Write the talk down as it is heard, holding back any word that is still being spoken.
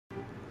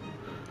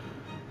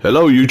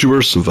Hello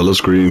YouTubers and fellow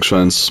Greetings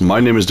fans, my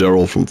name is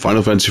Daryl from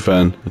Final Fantasy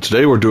Fan, and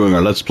today we're doing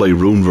our Let's Play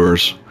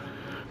Ruinverse.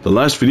 The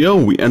last video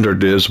we entered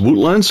this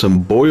woodlands,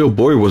 and boy oh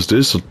boy was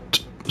this a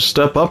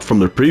step up from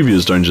the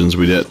previous dungeons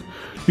we did.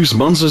 These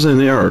monsters in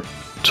here are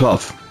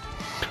tough.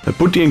 I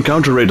put the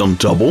encounter rate on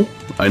double.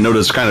 I know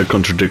that's kind of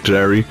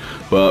contradictory,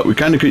 but we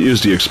kind of could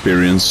use the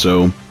experience,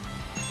 so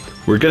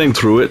we're getting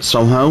through it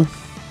somehow.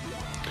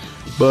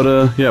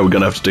 But yeah, we're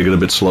gonna have to take it a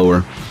bit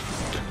slower.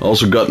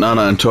 Also got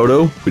Nana and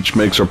Toto, which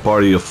makes our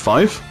party of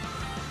 5.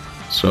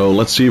 So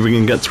let's see if we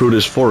can get through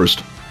this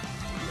forest.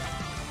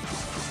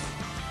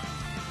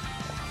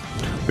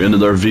 We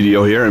ended our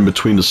video here in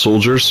between the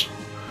soldiers,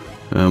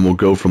 and we'll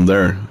go from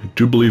there. I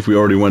do believe we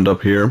already went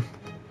up here.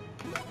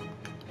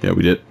 Yeah,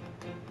 we did.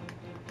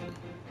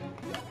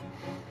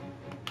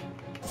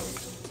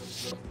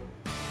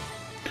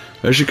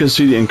 As you can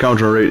see, the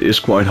encounter rate is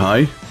quite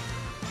high.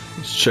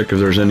 Let's check if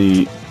there's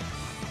any...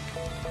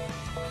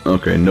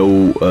 Okay,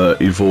 no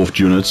evolved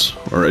units,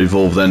 or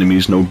evolved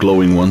enemies, no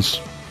glowing ones.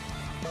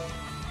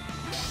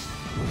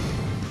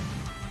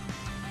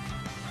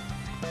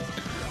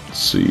 Let's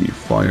see,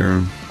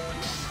 fire.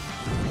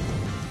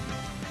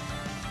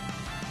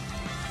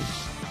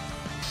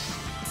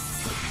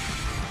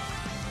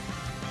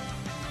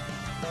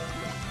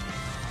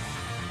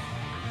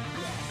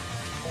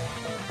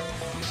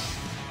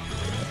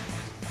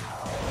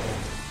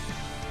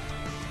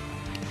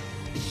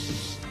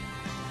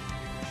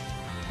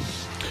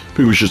 I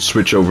think we should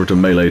switch over to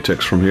melee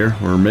attacks from here,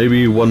 or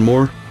maybe one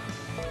more.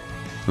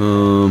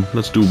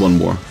 Let's do one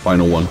more,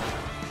 final one.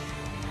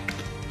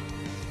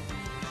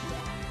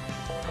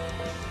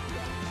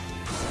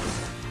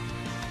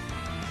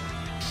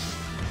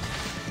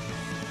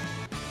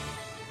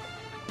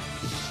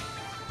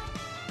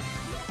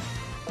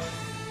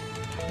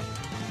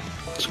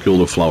 Let's kill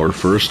the flower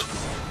first.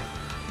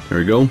 There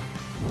we go.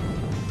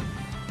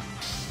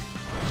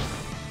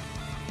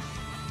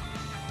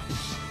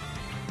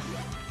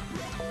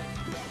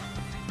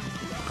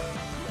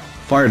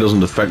 Fire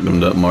doesn't affect them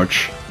that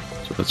much,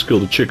 so let's kill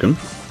the chicken.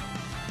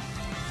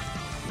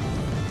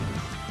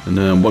 And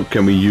then what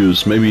can we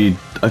use? Maybe,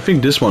 I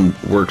think this one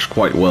works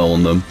quite well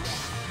on them.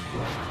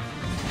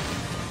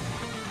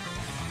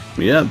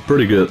 Yeah,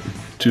 pretty good.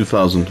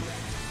 2000.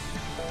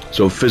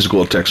 So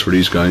physical attacks for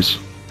these guys.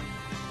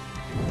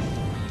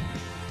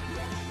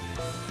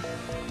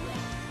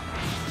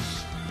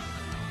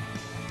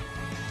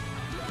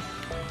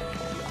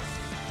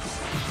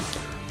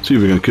 See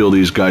if we can kill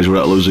these guys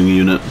without losing a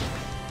unit.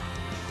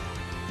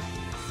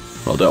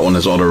 Well, that one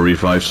has auto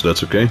revive, so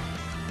that's okay.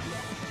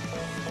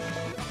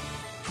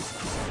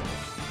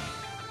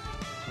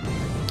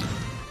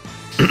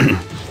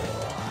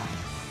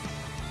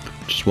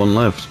 Just one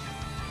left.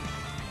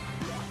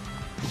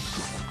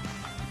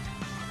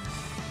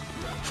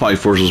 5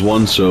 versus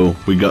 1, so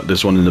we got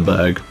this one in the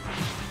bag.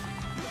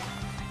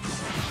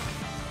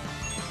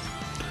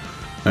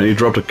 And he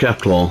dropped a cap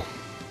claw.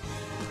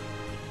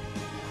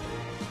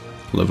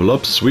 Level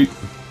up, sweet.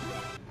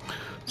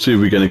 See if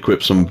we can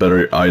equip some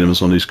better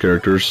items on these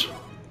characters.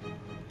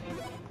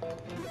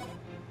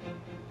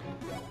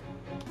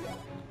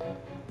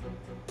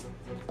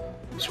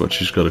 That's what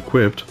she's got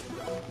equipped.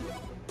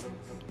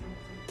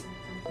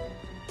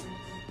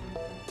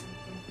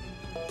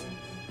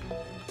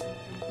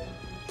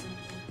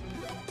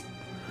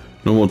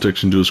 Normal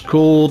attacks induce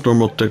cold,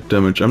 normal attack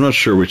damage. I'm not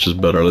sure which is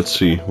better. Let's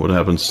see what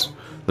happens.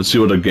 Let's see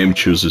what the game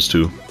chooses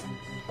to.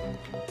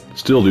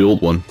 Still the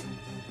old one.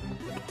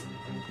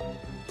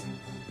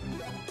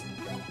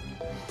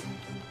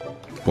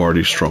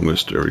 Party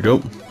strongest, there we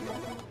go.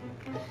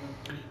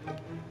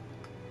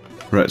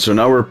 Right, so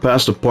now we're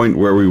past the point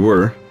where we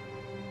were.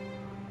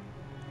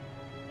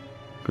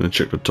 Gonna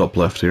check the top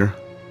left here.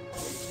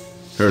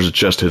 There's a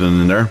chest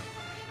hidden in there.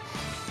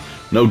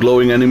 No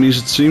glowing enemies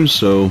it seems,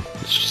 so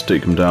let's just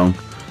take them down.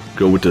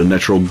 Go with the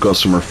natural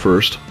gossamer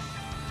first.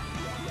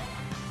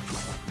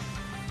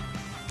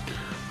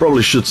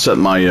 Probably should set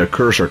my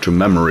cursor to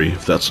memory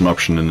if that's an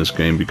option in this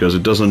game, because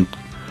it doesn't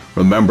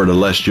remember the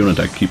last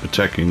unit I keep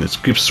attacking. It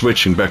keeps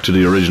switching back to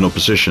the original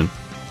position.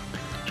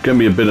 It can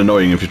be a bit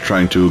annoying if you're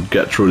trying to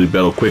get through the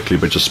battle quickly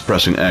by just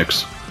pressing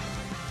X.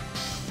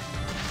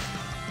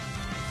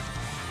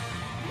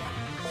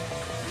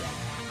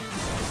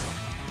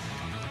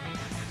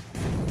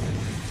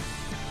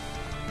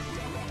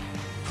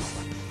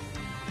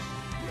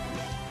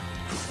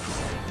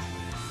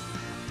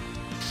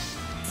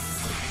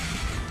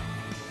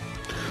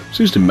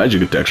 Seems the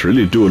magic attacks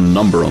really do a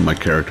number on my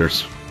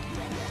characters.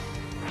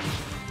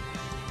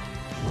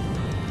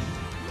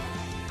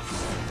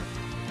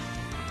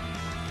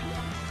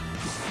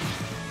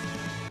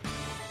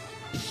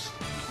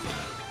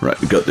 Right,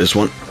 we got this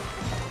one.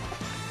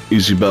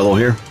 Easy battle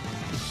here.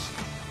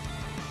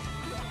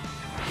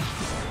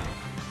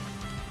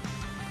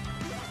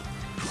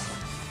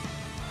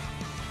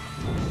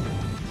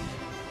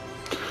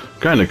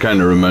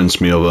 Kinda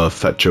reminds me of a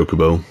fat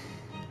chocobo.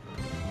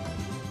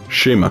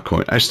 Shema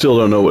coin. I still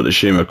don't know what the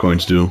Shema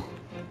coins do.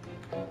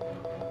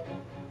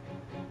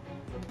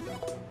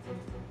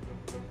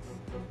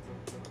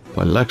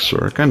 By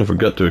Lexor. I kind of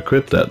forgot to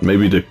equip that.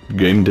 Maybe the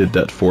game did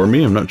that for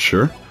me, I'm not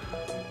sure.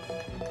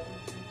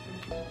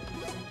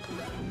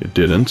 It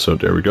didn't, so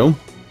there we go.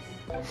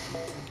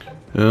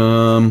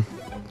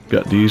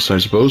 Got these, I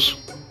suppose.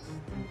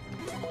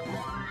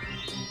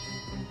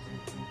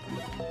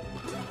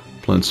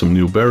 Plant some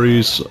new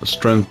berries, a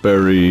strength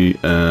berry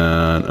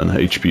and an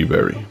HP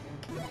berry.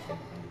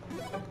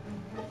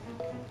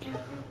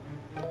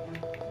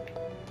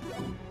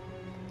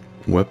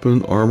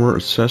 Weapon, armor,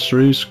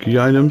 accessories, key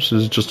items.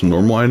 Is it just a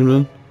normal item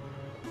then?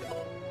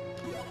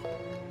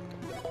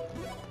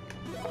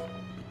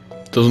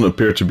 Doesn't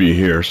appear to be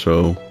here,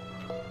 so...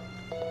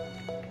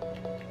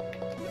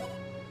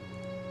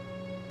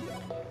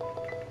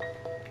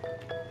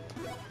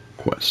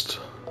 Quest.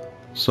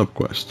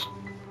 Subquest.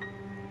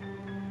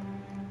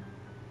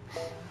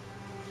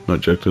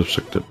 Objectives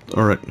accepted.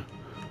 Alright.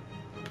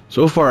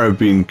 So far I've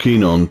been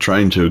keen on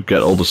trying to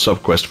get all the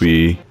subquests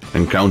we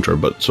encounter,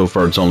 but so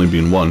far it's only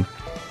been one.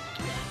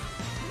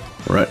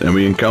 Alright, and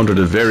we encountered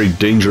a very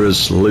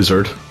dangerous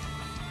lizard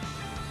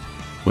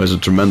who has a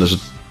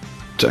tremendous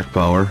attack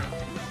power.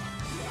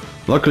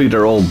 Luckily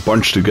they're all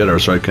bunched together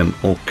so I can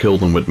all kill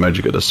them with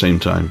magic at the same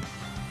time.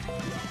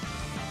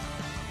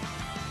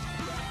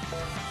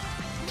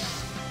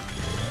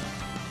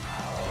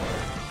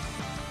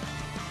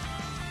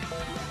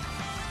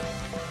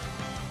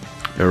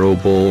 Arrow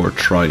ball or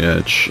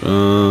tri-edge.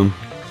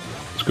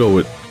 Let's go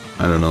with,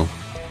 I don't know,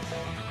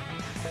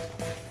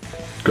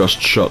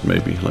 gust shot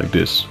maybe, like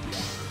this.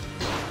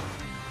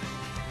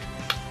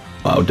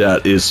 Wow,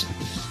 that is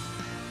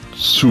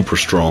super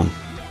strong.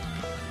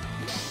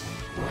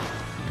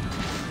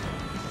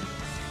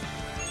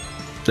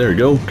 There you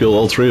go, kill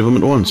all three of them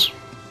at once.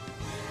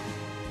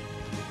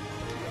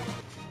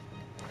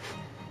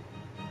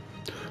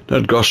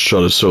 That gust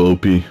shot is so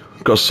OP.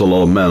 Costs a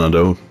lot of mana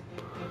though.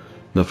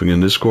 Nothing in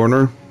this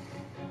corner.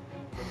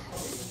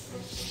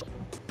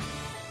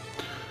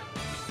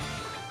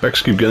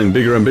 Packs keep getting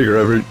bigger and bigger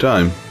every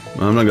time.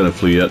 I'm not gonna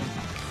flee yet.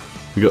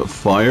 We got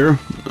fire.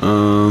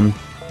 I'll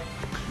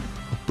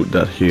put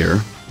that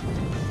here.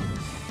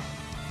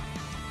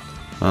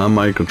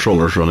 My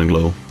controller's running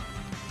low.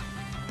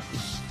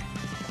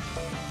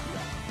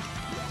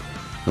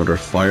 Another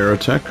fire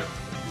attack.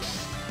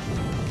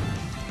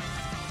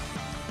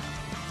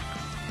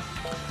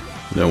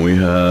 Then we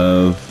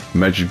have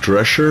magic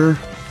dresser,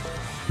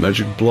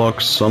 magic block,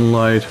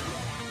 sunlight.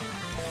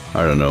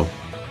 I don't know.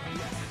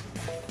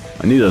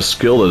 I need a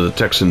skill that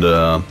attacks in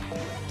the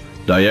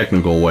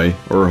diagonal way,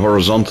 or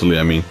horizontally,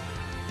 I mean.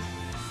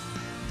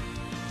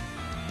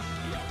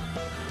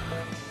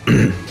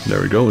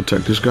 There we go,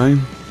 attack this guy.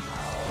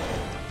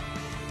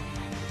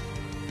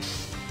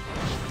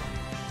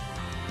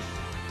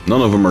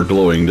 None of them are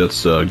glowing,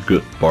 that's a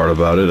good part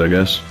about it, I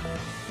guess.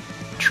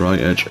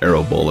 Tri-edge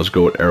arrow ball, let's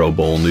go with arrow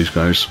ball on these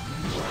guys.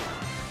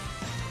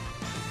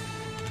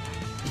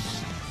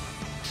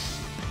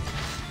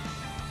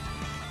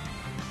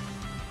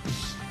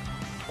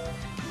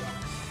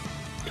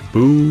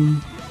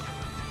 Boom.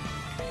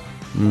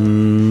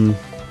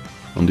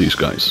 On these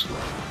guys.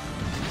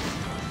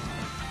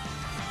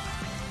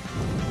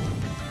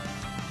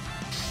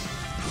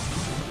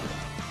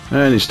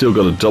 And he's still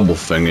got a double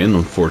thing in,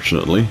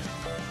 unfortunately.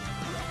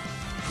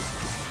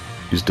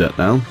 He's dead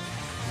now.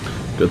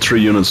 Got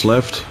 3 units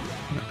left.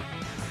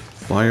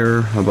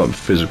 Fire, how about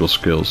physical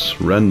skills?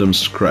 Random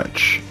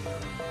scratch.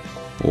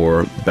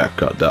 Or back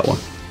cut, that one.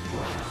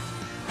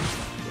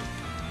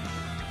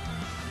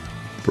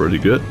 Pretty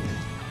good.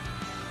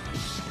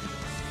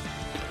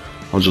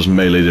 I'll just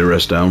melee the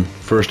rest down.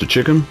 First the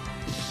chicken.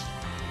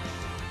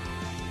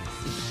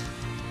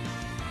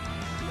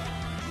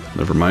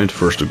 Never mind,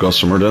 first the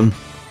gossamer then.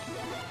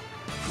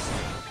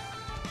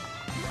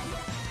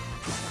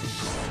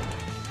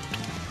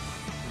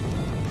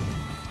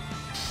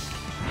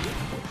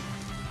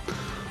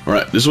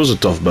 Alright, this was a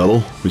tough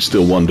battle. We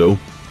still won though.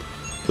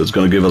 That's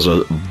gonna give us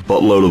a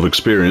buttload of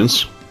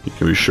experience. You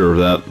can be sure of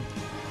that.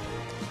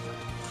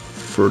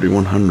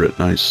 3100,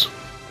 nice.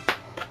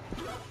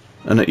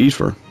 And an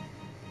ether.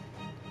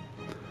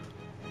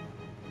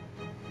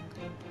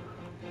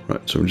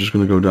 Right, so we're just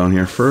gonna go down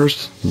here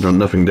first. There's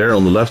nothing there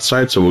on the left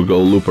side, so we'll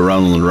go loop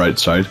around on the right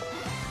side.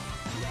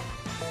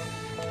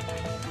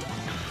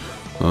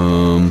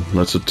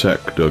 Let's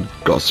attack the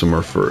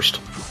gossamer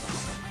first.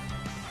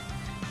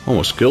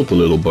 Almost killed the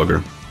little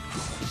bugger.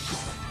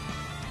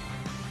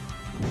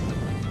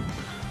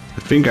 I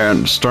think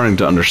I'm starting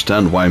to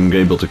understand why I'm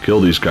able to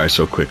kill these guys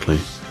so quickly.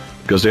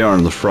 Because they are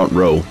in the front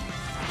row.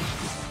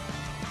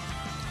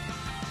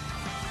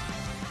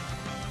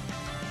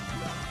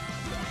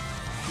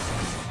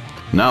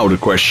 Now the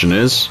question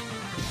is,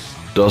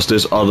 does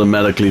this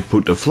automatically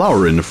put the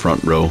flower in the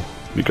front row?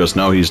 Because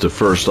now he's the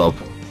first up.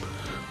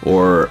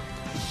 Or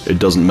it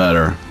doesn't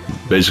matter.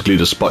 Basically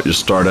the spot you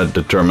start at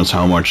determines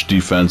how much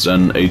defense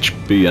and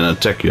HP and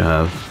attack you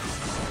have.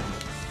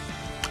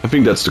 I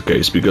think that's the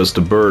case, because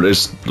the bird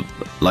is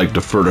like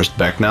the furthest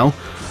back now,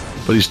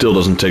 but he still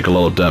doesn't take a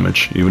lot of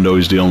damage, even though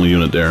he's the only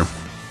unit there.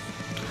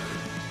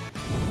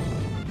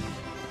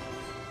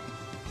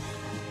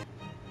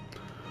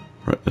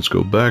 Right, let's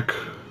go back.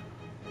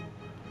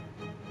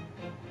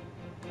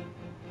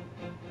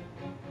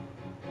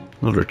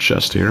 Another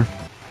chest here.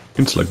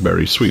 Intellect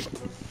berry, sweet.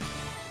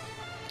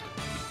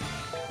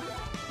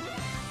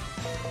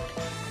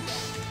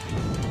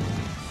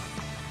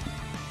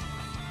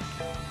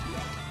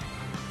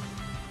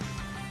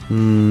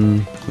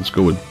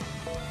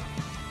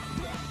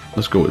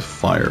 Let's go with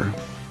fire.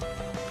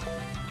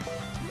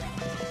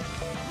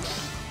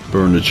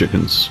 Burn the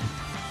chickens.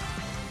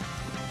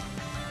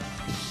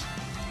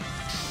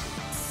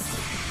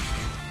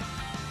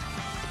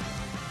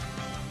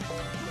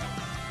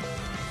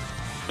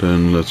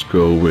 Then let's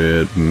go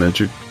with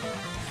magic.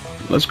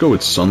 Let's go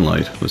with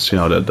sunlight. Let's see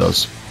how that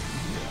does.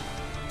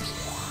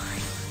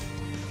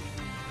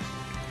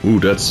 Ooh,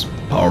 that's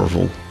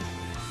powerful.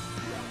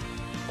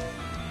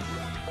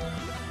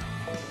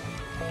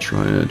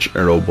 Tri-edge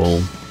arrow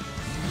ball.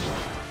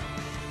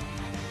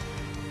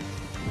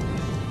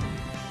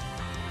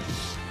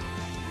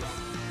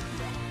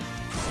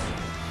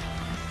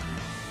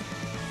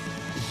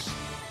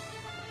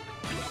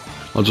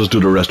 I'll just do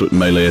the rest with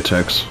melee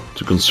attacks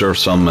to conserve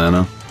some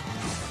mana.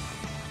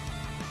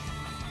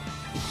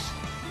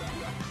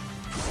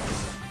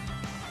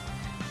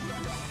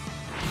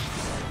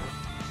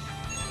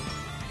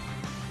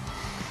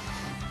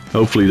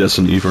 Hopefully that's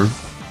an Ever.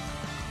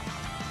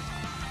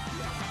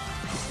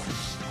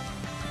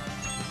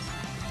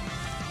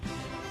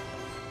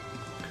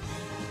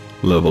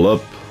 Level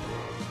up.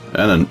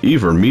 And an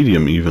Ever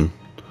medium even.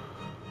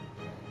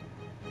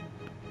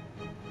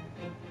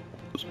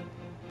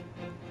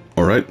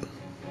 Alright.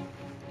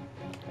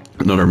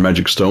 Another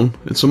magic stone.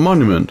 It's a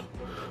monument.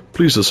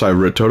 Please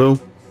decipher it, Toto.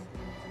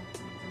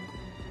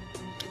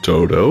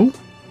 Toto?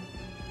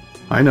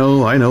 I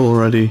know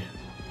already.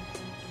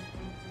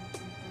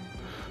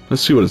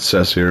 Let's see what it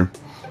says here.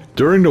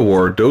 During the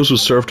war, those who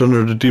served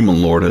under the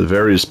Demon Lord had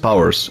various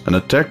powers, and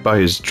attacked by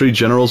his 3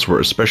 generals were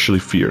especially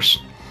fierce.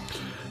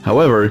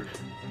 However,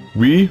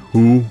 we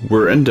who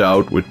were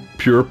endowed with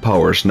pure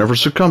powers never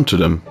succumbed to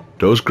them.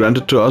 Those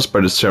granted to us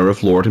by the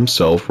Seraph Lord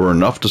himself were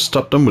enough to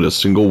stop them with a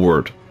single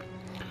word.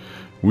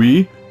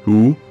 We,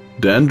 who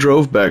then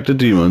drove back the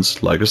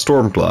demons like a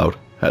storm cloud,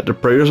 had the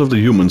prayers of the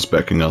humans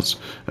backing us,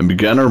 and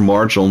began our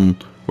march on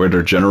where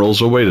their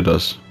generals awaited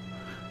us,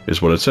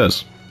 is what it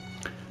says.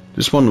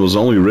 This one was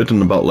only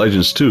written about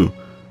legends too,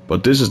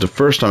 but this is the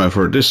first time I've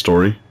heard this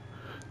story.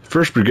 The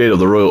 1st Brigade of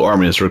the Royal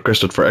Army has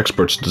requested for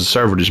experts to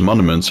decipher these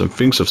monuments, and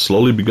things have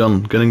slowly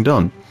begun getting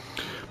done.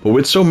 But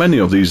with so many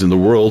of these in the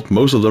world,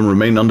 most of them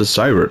remain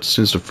undeciphered,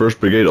 since the 1st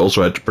Brigade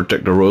also had to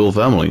protect the royal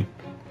family.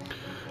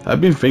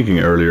 I've been thinking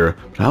earlier,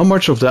 but how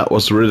much of that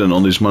was written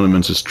on these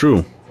monuments is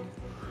true?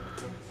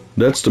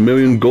 That's the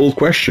million-gold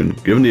question.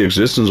 Given the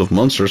existence of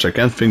monsters, I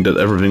can't think that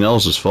everything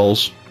else is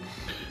false.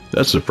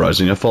 That's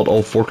surprising. I thought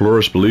all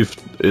folklorists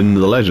believed in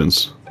the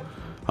legends.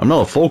 I'm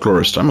not a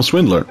folklorist, I'm a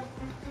swindler.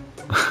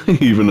 He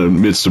even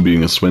admits to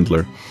being a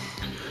swindler.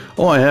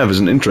 All I have is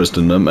an interest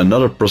in them and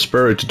not a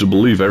prosperity to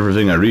believe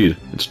everything I read.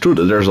 It's true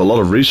that there's a lot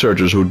of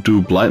researchers who do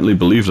blindly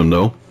believe them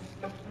though.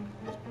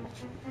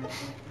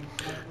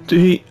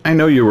 I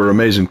know you were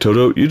amazing,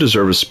 Toto. You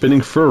deserve a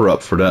spinning fur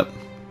rub for that.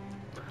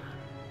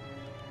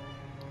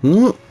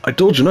 Well, I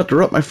told you not to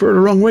rub my fur the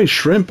wrong way,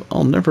 shrimp.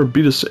 It'll never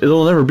be the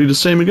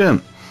same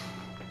again.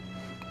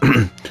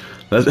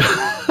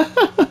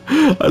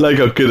 I like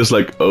how Kid is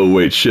like, oh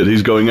wait, shit,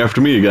 he's going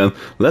after me again.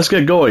 Let's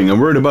get going. I'm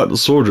worried about the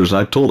soldiers,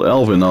 and I told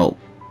Alvin I'll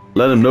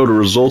let him know the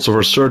results of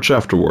our search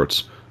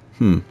afterwards.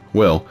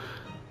 Well,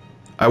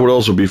 I would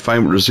also be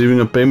fine with receiving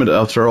a payment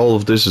after all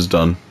of this is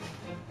done.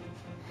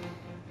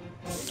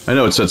 I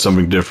know it said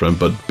something different,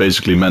 but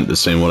basically meant the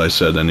same what I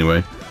said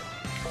anyway.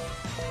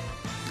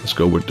 Let's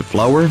go with the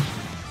flower.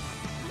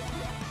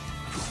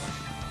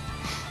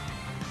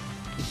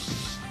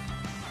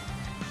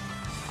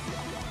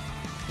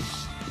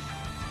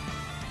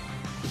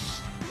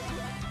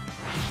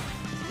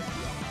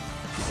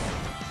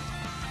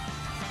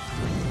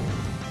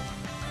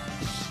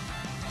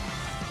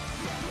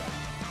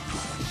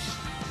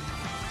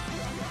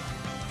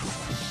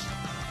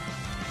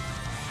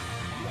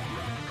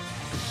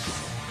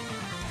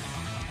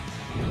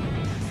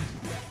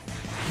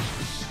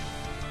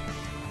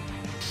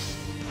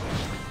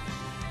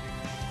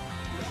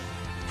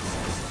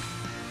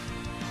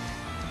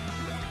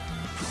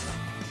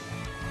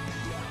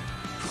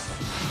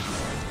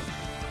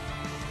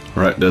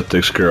 Right, that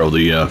takes care of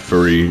the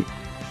furry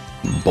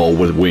ball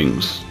with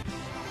wings.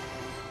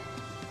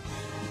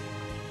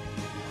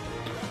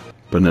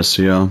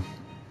 Panacea.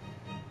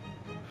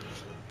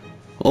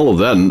 All of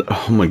that,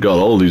 oh my god,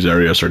 all of these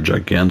areas are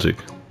gigantic.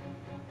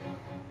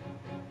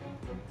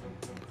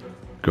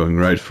 Going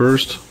right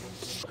first.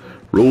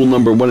 Rule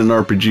number 1 in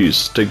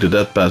RPGs, take the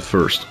death path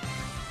first.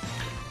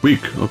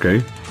 Weak,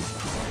 okay.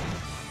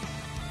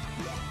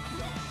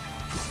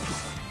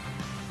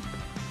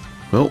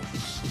 Well,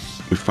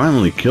 we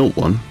finally killed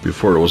one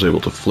before it was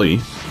able to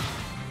flee.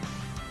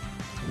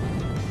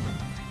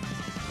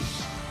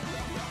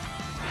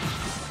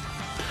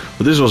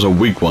 But this was a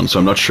weak one, so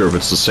I'm not sure if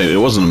it's the same.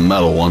 It wasn't a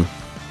metal one.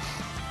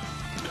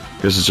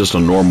 Guess it's just a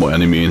normal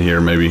enemy in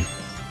here, maybe.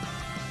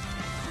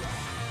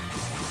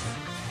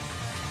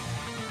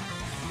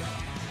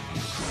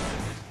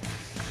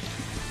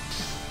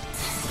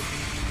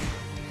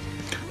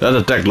 That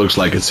attack looks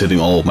like it's hitting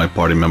all of my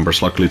party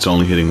members. Luckily, it's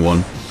only hitting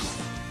one.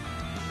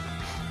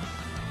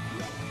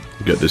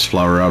 Get this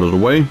flower out of the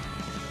way.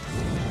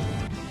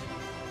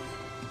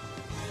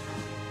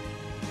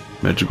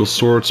 Magical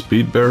sword,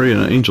 speed berry,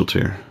 and an angel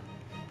tear.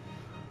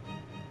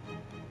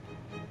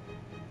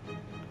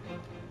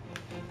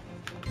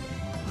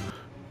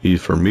 E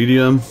for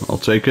medium, I'll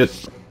take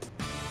it.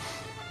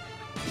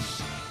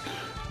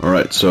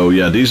 Alright, so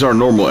yeah, these are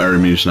normal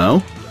enemies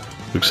now.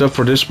 Except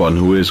for this one,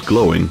 who is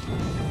glowing.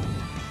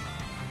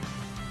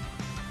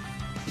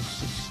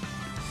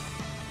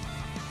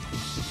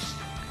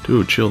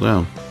 Dude, chill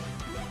down.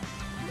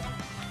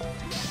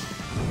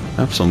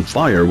 Have some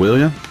fire, will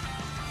ya?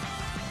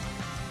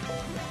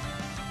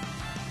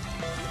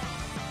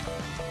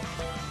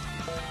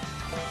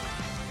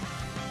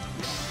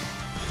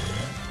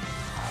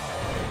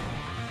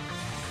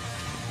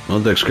 Well,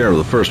 that takes care of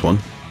the first one.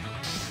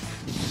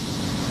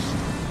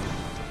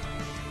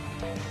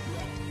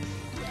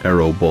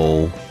 Arrow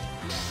ball.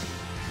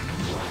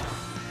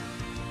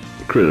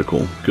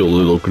 Critical. Kill the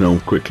little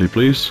gnome quickly,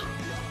 please.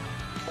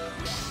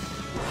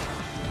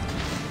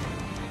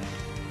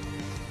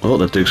 Well,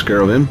 that takes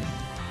care of him.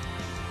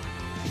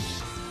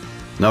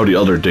 Now the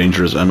other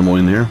dangerous animal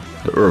in here,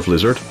 the earth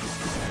lizard.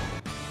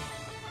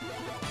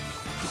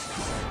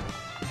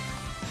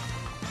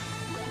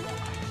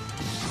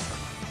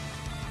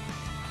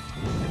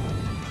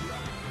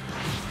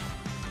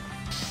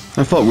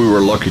 I thought we were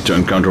lucky to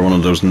encounter one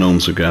of those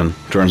gnomes again.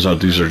 Turns out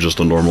these are just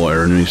the normal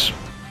enemies.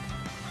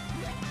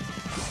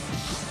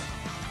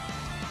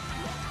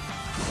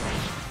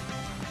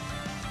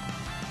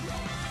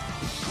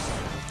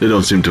 They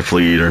don't seem to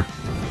flee either.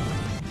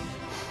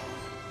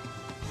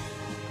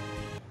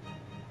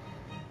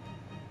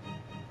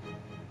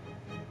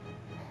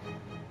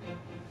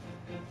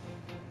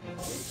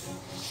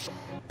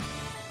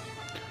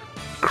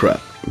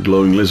 Crap.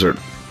 Glowing lizard.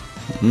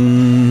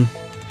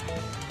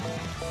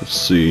 Let's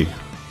see.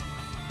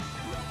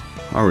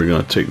 How are we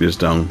gonna take this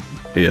down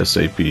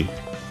ASAP?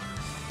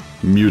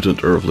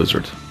 Mutant earth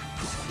lizard.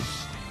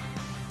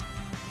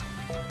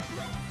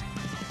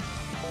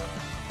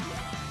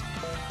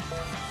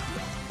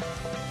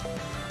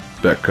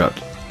 Back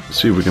cut. Let's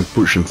see if we can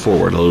push him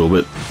forward a little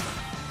bit.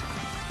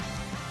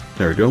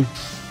 There we go.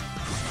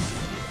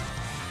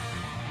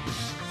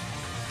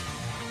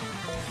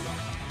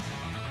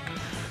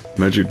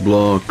 Magic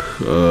block,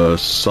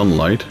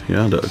 sunlight.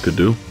 Yeah, that could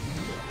do.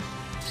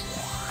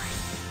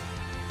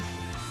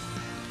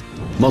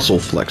 Muscle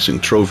flexing,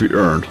 trophy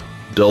earned.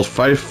 Dealt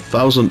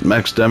 5,000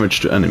 max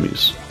damage to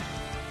enemies.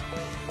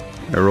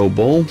 Arrow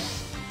ball.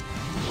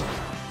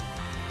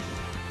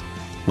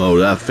 Oh,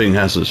 that thing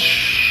has a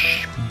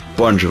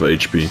bunch of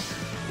HP.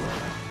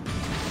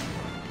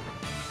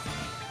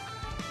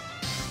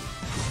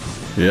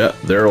 Yeah,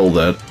 they're all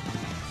dead.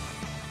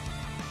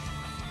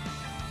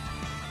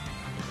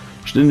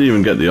 She didn't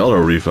even get the auto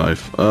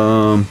revive.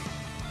 Gotta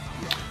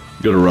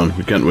run.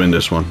 We can't win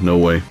this one. No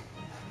way.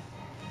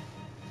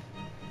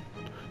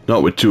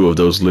 Not with two of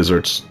those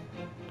lizards.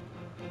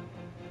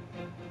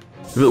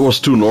 If it was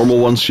two normal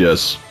ones,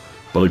 yes.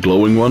 But a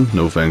glowing one?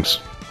 No thanks.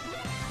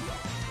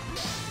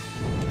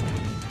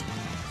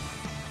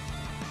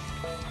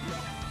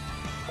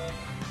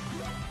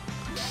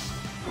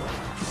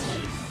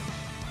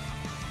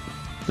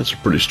 That's a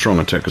pretty strong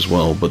attack as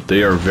well, but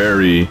they are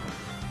very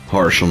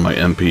harsh on my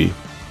MP.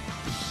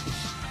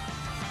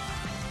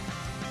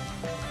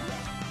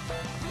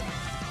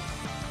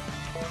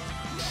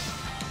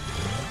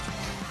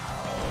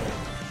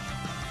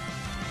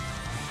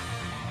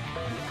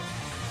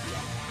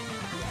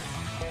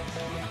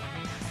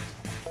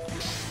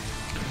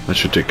 That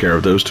should take care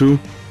of those two.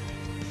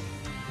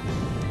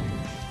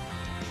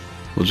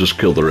 We'll just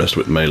kill the rest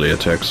with melee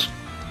attacks.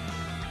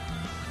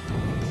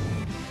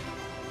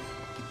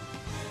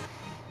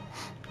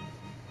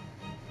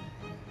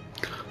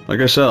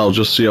 Like I said, I'll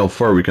just see how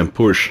far we can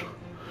push.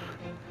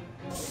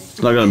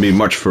 It's not gonna be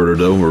much further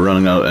though, we're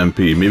running out of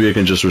MP. Maybe I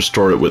can just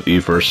restore it with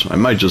Evers. I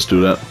might just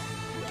do that.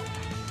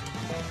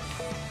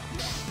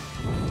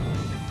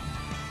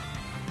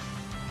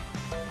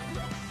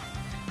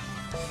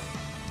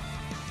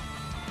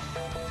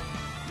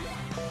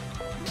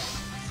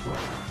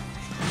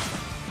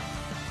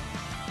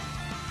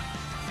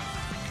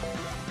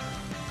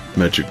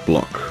 Magic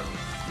block.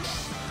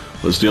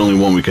 That's the only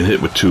one we can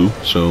hit with two,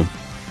 so...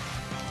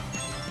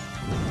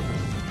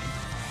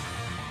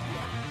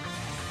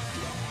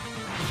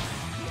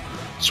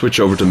 Switch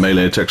over to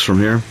melee attacks from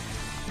here.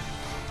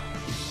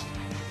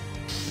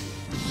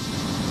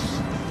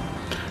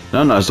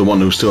 Nana is the one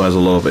who still has a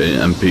lot of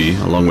MP,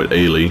 along with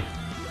Allie.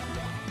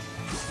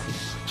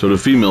 So the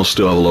females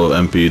still have a lot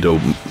of MP, though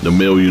the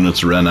male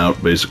units ran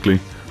out, basically.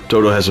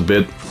 Toto has a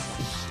bit.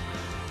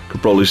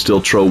 Could probably still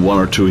throw one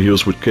or two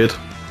heals with Kit.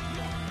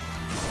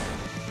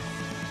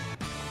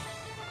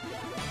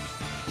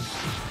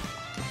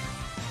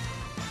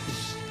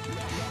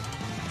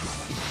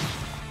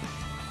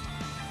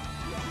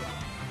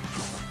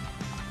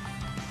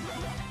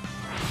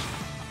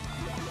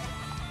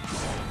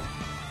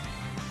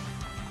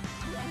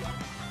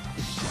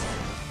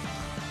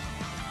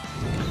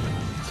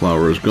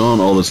 flower is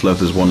gone. All that's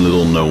left is one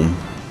little gnome.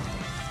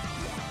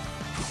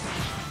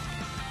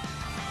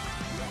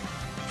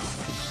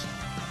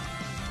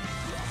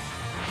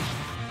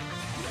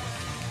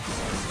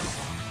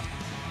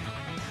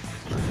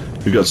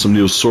 We got some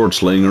new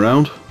swords laying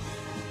around.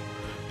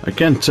 I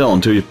can't tell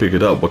until you pick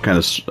it up what kind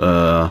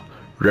of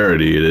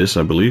rarity it is,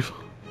 I believe.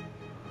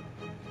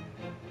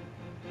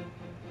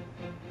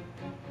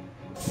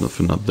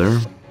 Nothing up there.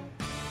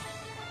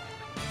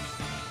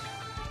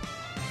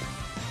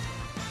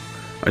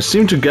 I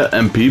seem to get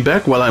MP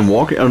back while I'm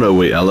walking. Oh no,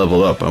 wait, I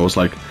leveled up. I was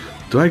like,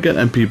 do I get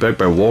MP back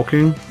by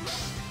walking?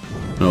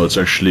 No, it's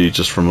actually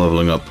just from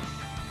leveling up.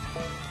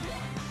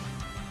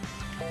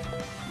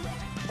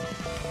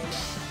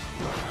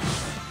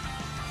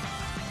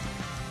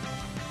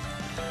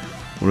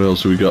 What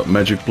else do we got?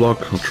 Magic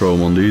block. I'll throw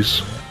them on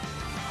these.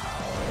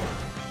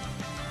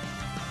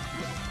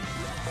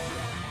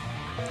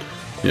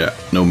 Yeah,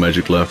 no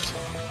magic left.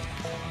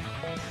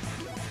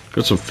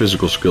 Got some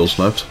physical skills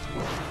left.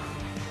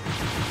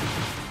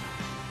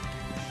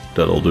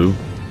 That'll do.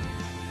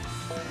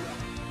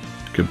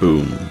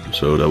 Kaboom.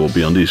 So that will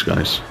be on these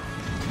guys.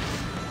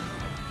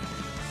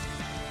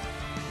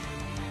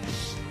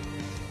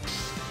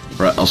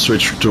 Right, I'll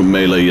switch to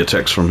melee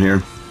attacks from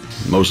here.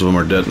 Most of them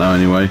are dead now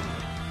anyway.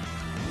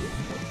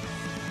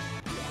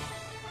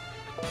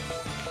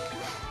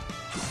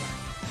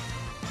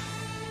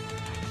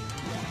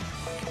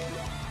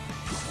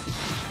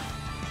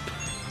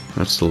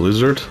 That's the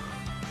lizard.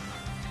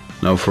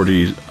 Now for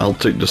the... I'll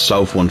take the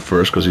south one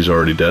first, because he's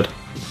already dead.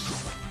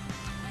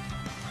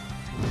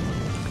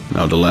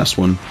 Now the last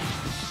one.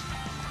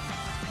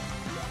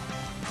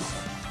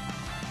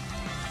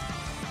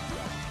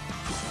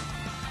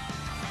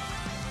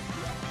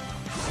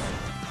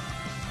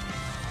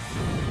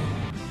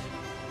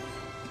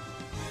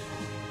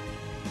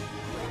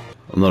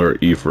 Another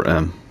E for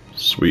M.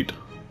 Sweet.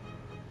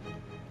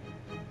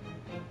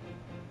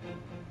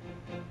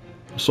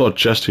 I saw a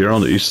chest here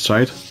on the east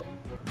side.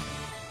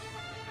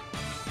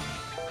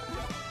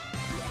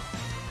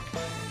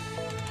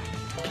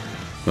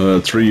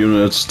 Three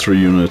units, 3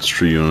 units,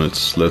 3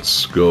 units.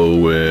 Let's go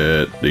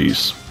with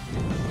these.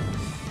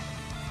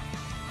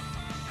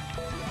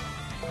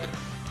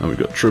 Now we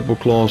got triple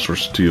claws or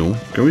steel.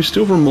 Can we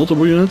steal from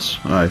multiple units?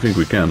 I think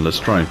we can. Let's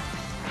try.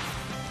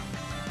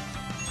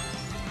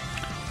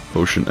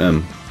 Potion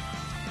M.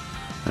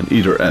 And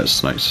either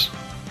S. Nice.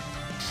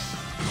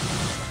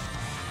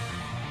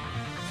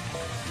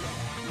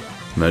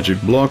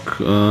 Magic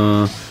block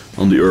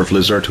on the earth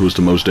lizard, who is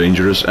the most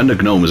dangerous. And the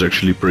gnome is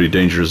actually pretty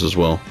dangerous as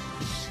well.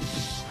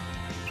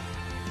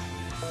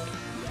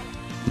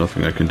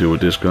 Nothing I can do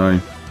with this guy.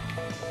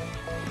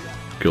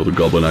 Kill the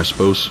goblin, I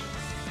suppose.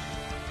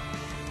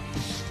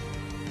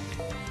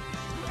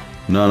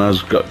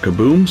 Nana's got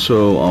kaboom,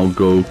 so I'll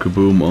go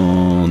kaboom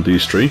on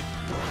these 3.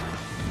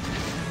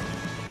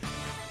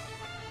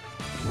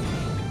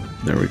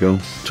 There we go.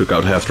 Took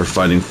out half their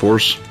fighting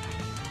force.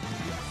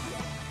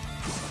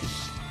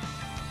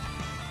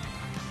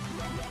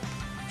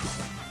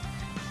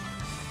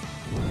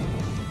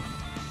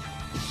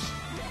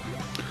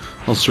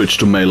 I'll switch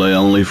to melee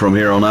only from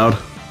here on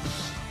out.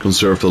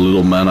 Conserve the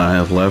little mana I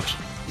have left.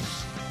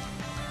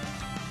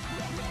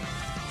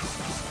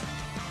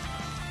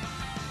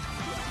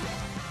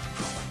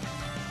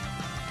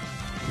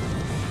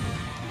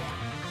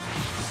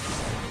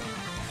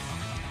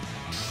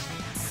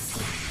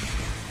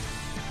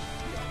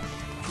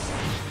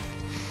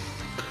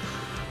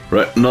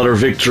 Right, another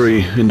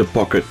victory in the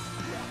pocket.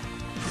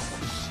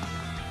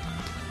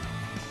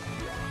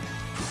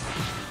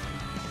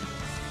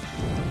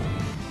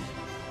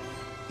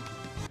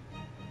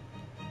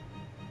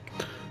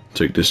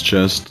 Take this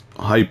chest.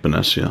 High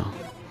panacea.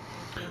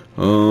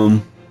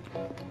 I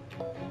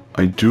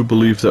do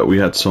believe that we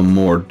had some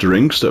more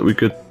drinks that we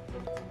could...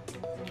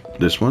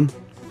 This one.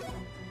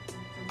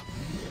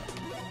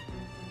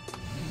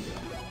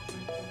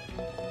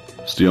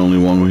 It's the only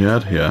one we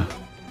had? Yeah.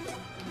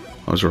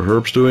 How's our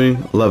herbs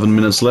doing? 11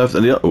 minutes left,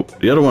 and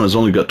the other one has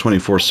only got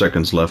 24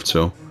 seconds left,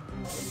 so...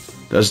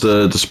 That's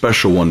the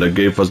special one that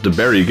gave us... The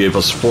berry gave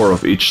us 4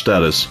 of each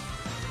status.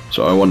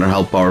 So I wonder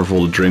how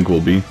powerful the drink will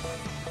be.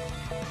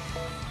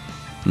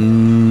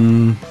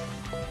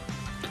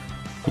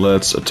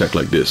 Let's attack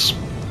like this.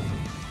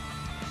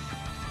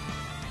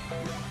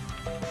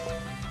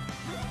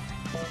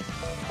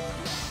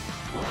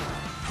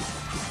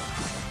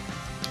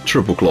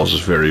 Triple claws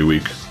is very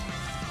weak.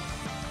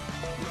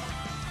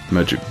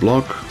 Magic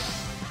block.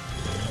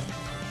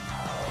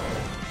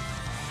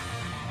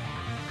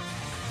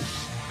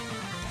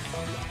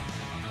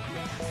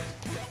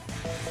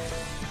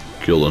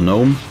 Kill a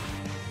gnome.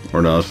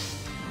 Or not.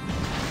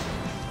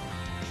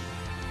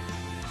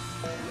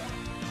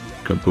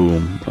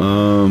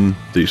 Kaboom.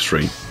 These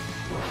 3.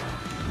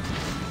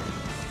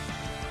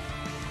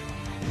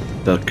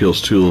 That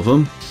kills 2 of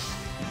them.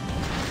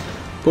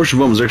 Potion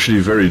bomb is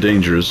actually very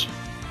dangerous.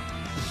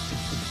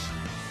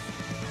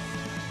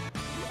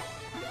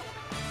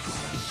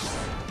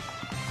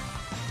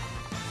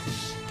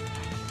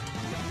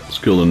 Let's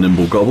kill the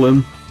nimble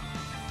goblin.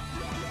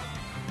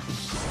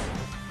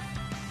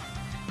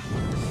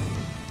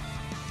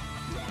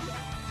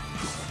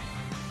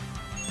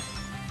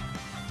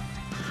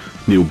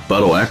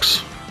 battle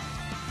axe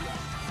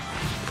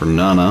for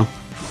Nana.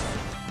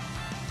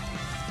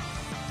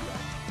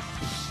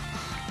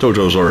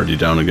 Toto's already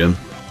down again.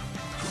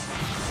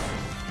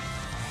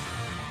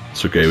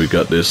 It's okay, we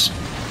got this.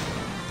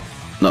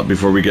 Not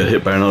before we get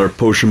hit by another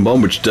potion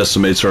bomb, which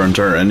decimates our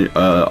entire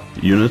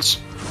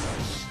units.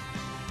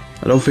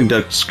 I don't think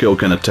that skill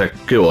can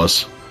kill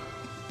us.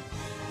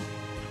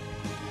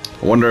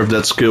 I wonder if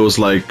that skill is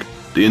like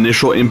the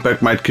initial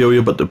impact might kill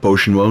you, but the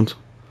potion won't.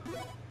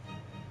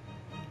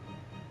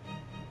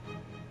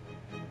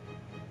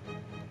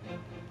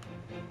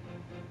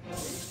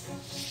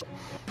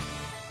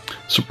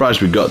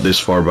 Surprised we got this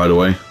far, by the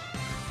way.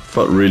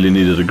 Thought really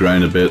needed to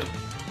grind a bit.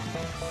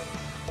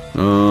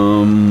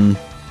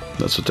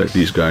 Let's attack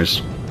these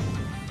guys.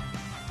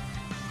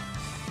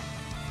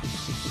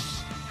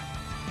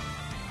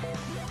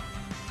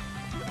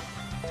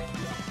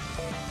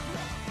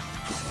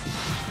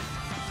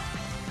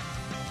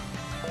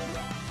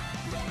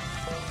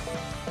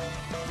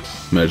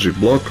 Magic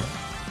block.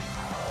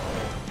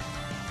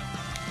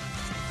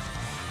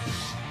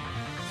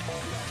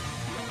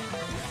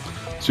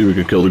 See if we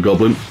can kill the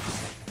goblin.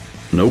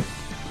 Nope.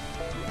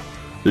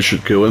 This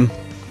should kill him.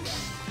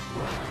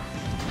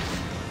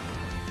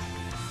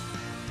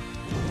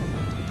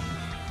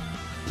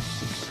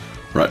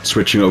 Right,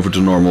 switching over to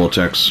normal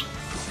attacks.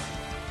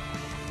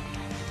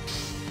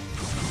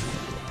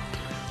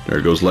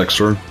 There goes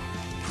Lexor.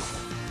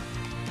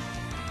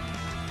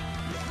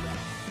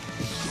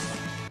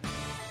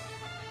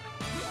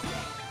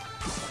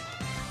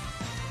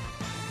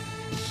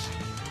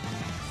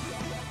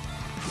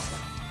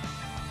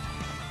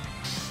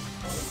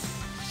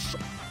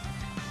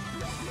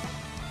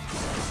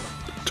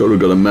 Toto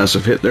got a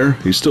massive hit there.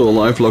 He's still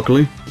alive,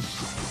 luckily.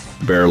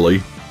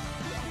 Barely.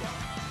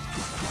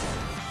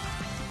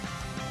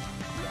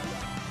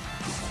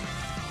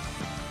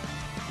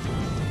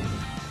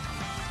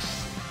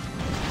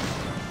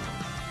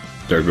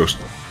 There goes...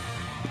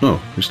 No,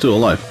 he's still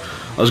alive.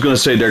 I was gonna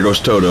say there goes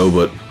Toto,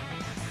 but...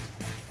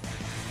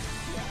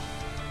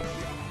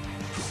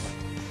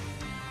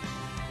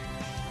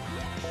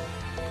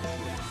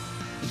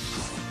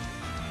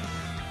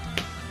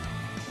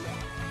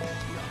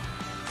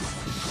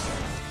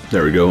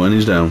 There we go, and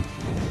he's down.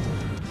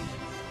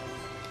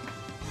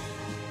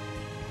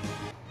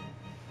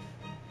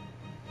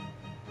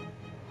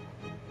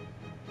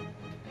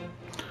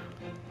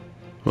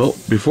 Well,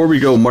 before we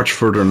go much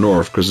further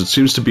north, because it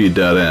seems to be a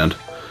dead end,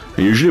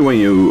 and usually when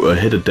you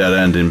hit a dead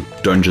end in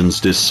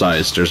dungeons this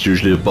size, there's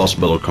usually a boss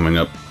battle coming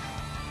up.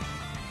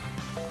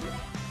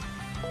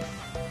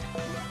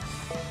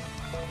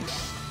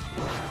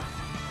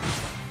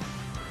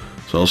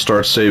 So I'll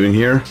start saving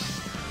here,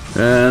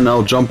 and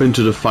I'll jump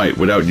into the fight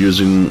without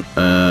using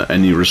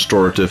any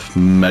restorative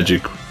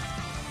magic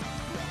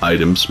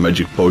items,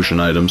 magic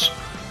potion items.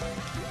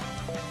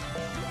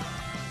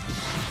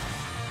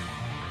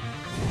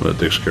 That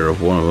takes care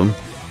of one of them.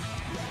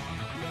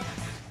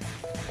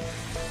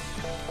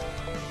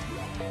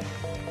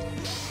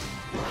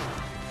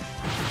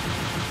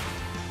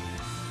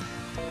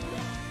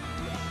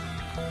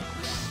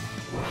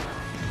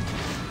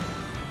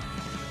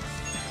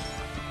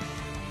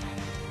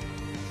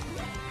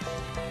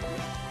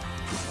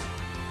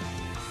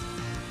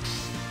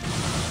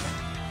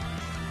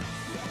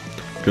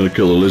 Gonna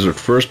kill the lizard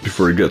first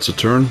before he gets a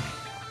turn,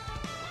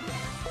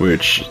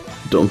 which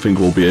don't think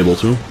we'll be able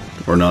to.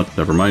 Or not,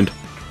 never mind.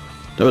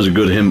 That was a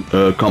good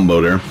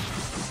combo there.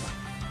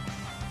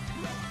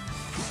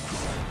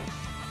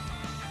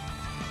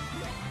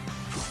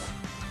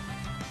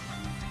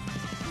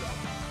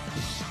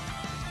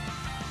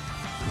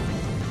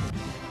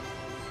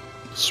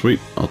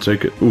 Sweet, I'll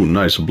take it. Ooh,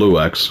 nice, a blue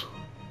axe.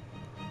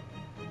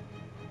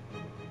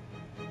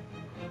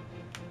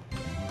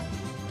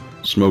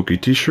 Smoky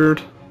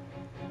t-shirt.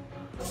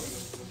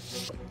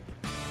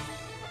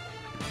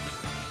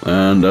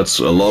 And that's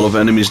a lot of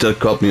enemies that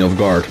caught me off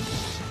guard.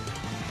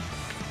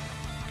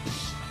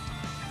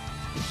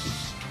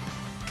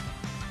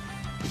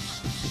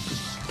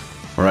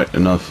 Alright,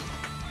 enough.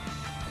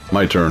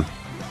 My turn.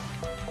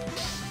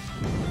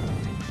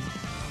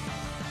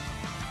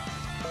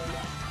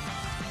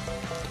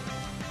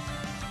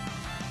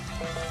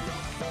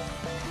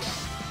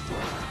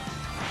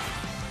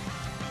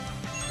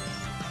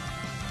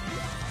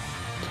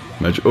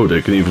 Magic. Oh,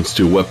 they can even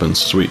steal weapons.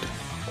 Sweet.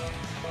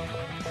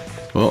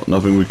 Well,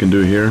 nothing we can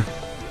do here.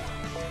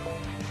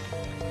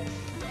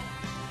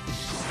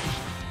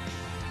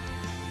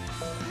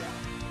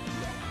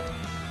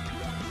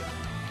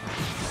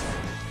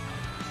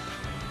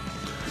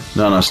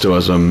 Nana still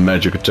has a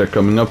magic attack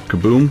coming up.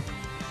 Kaboom.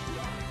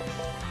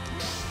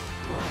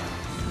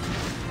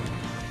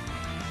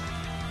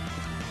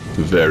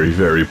 Very,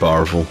 very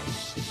powerful.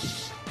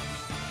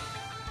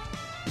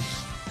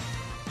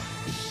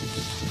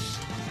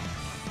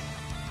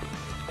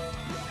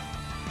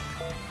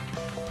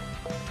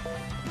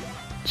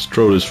 Let's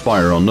throw this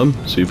fire on them,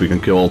 see if we can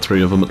kill all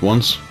three of them at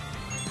once.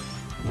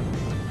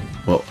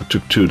 Well, I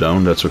took two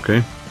down, that's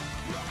okay.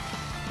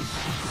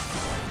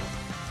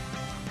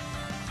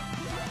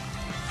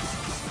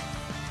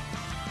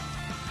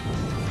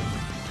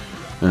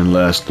 And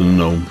last, the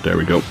gnome. There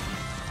we go.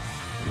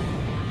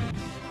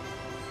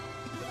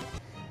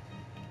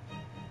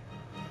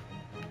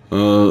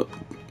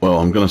 Well,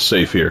 I'm gonna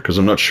save here, because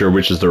I'm not sure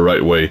which is the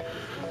right way.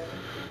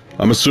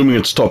 I'm assuming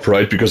it's top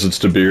right, because it's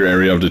the bigger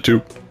area of the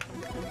two.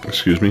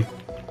 Excuse me.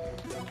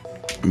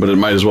 But it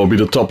might as well be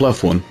the top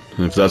left one.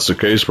 And if that's the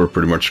case, we're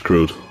pretty much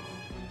screwed.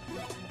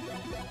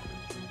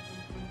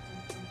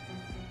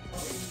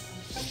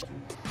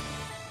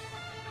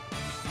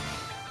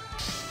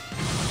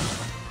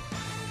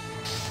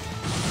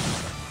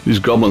 These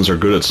goblins are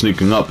good at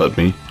sneaking up at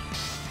me.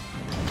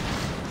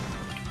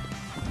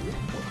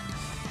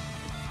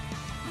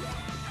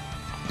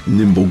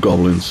 Nimble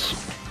goblins.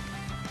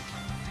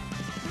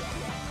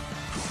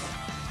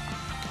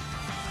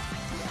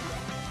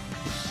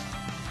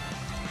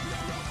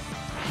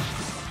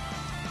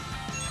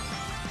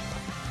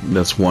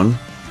 That's one.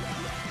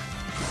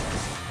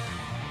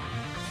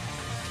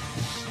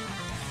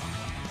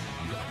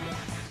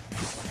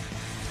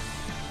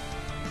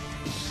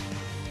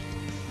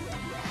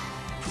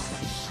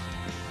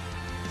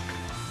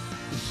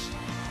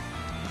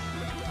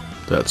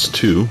 That's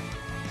two.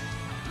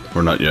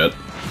 Or not yet.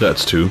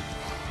 That's two.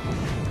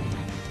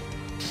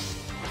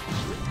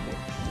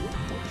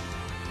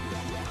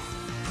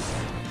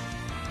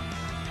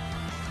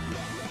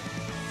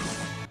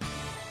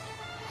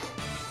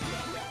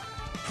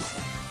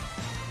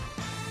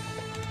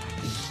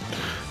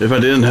 If I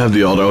didn't have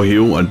the auto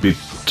heal, I'd be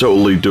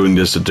totally doing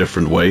this a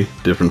different way,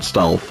 different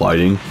style of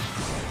fighting.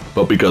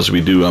 But because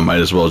we do, I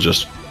might as well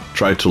just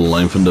try to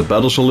lengthen the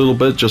battles a little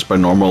bit just by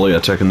normally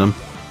attacking them.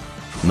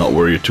 Not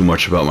worry too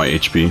much about my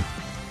HP.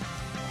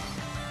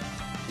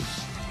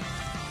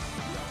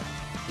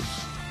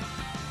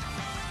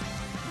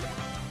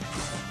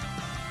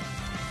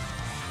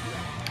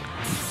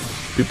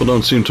 People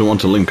don't seem to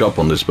want to link up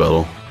on this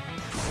battle.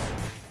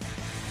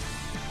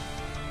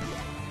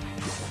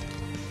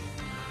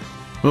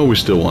 Well, we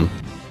still won.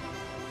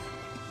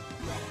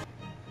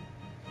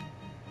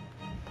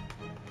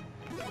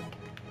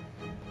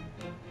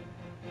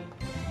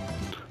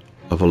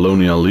 A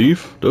Valonia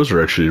leaf? Those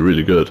are actually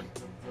really good.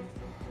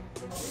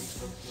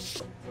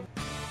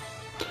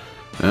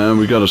 And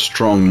we got a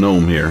strong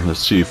gnome here. Let's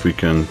see if we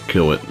can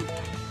kill it.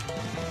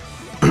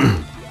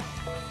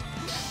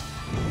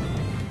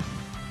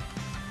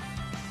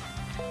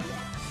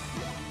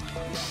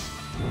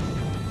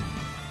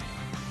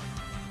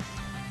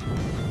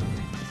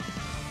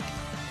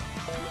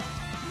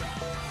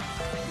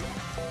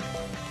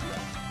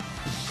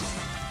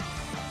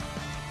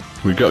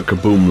 We got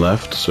Kaboom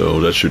left,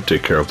 so that should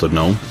take care of the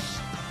gnome.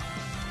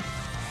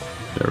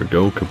 There we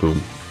go,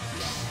 Kaboom.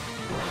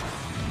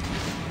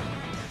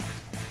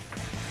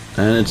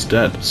 And it's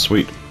dead,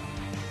 sweet.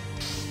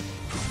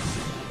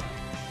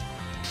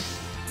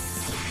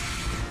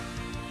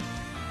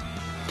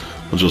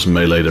 We'll just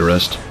melee the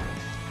rest.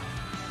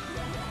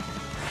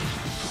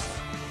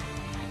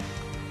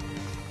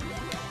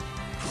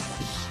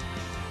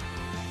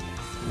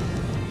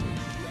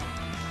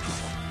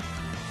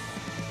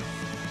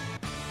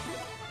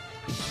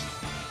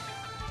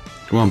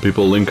 Come on,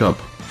 people, link up.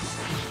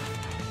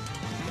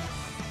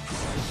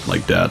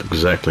 Like that,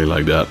 exactly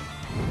like that.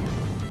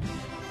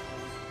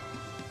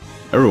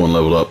 Everyone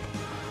leveled up.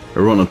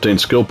 Everyone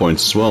obtained skill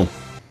points as well.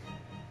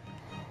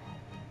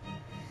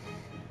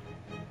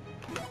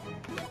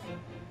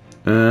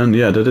 And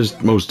yeah, that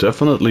is most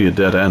definitely a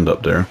dead end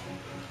up there.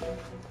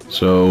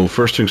 So,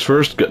 first things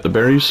first, get the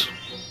berries.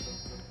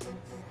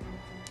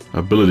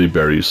 Ability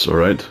berries,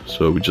 alright.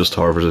 So we just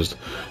harvested.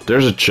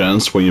 There's a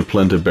chance when you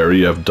plant a berry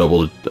you have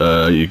double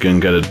you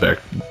can get it back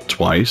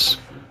twice.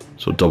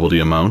 So double the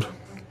amount.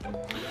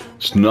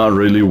 It's not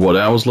really what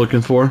I was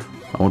looking for.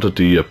 I wanted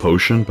the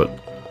potion, but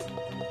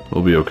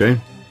we'll be okay.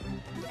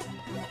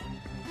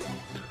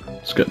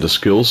 Let's get the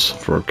skills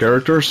for our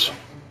characters.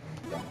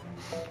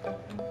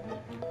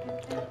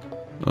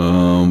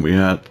 We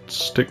had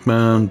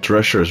Stickman.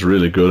 Drescher is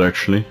really good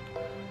actually.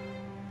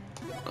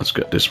 Let's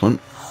get this one.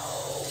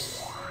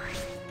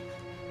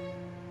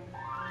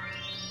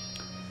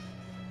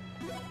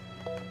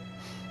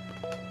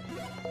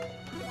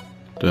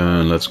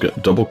 Then let's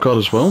get double cut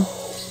as well.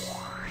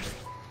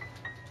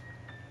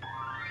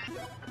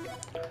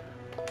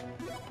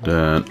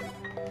 Then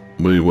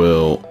we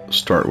will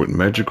start with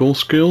magical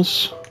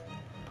skills.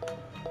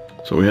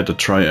 So we had the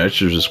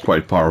Tri-Edge, which is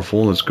quite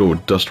powerful. Let's go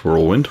with Dust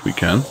Whirlwind, we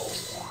can.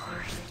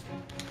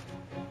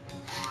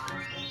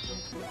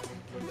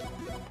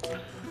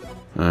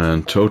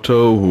 And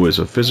Toto, who is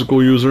a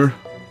physical user.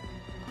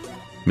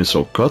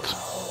 Missile Cut.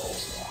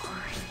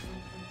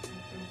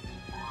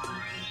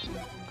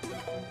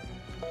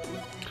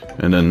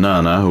 And then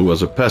Nana, who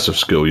was a passive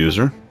skill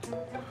user.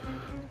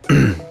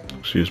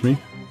 Excuse me.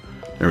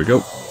 There we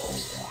go.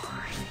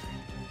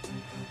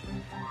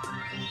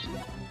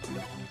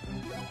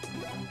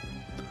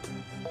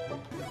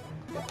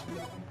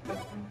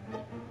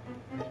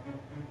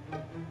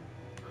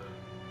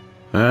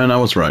 And I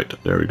was right.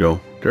 There we go.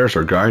 There's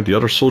our guy. The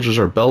other soldiers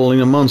are battling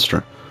a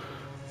monster.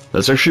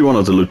 That's actually one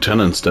of the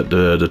lieutenants that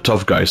the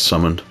tough guys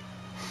summoned.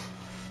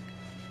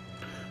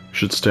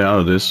 Should stay out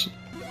of this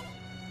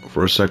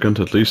for a second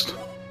at least.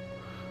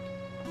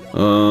 We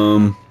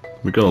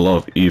got a lot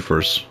of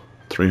ethers.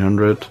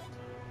 300.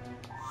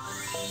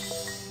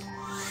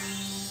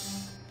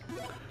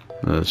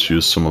 Let's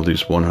use some of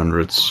these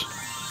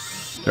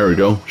 100s. There we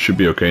go. Should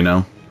be okay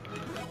now.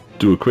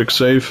 Do a quick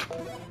save.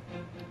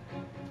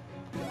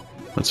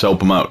 Let's help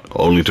them out.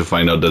 Only to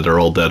find out that they're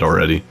all dead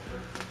already.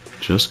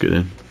 Just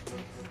kidding.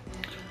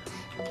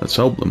 Let's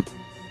help them.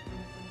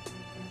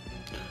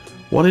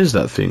 What is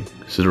that thing?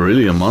 Is it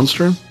really a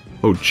monster?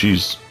 Oh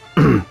jeez.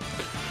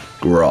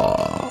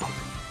 Grah.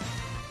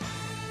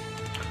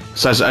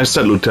 So I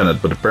said lieutenant,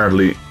 but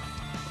apparently...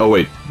 Oh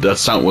wait, that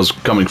sound was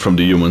coming from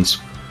the humans.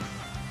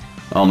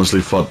 I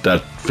honestly thought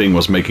that thing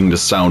was making the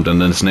sound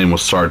and then its name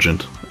was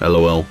Sergeant.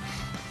 LOL.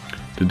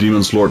 The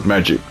Demon's Lord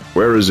Magic.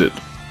 Where is it?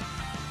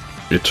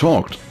 It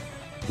talked.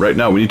 Right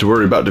now we need to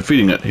worry about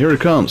defeating it. Here it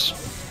comes.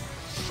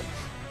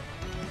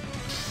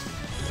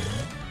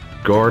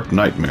 Guard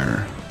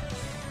Nightmare.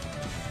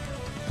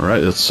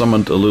 Alright, it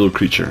summoned a little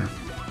creature.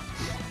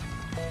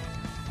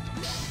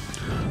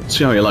 Let's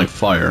see how you like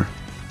fire.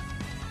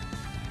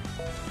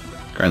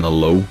 Kinda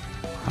low.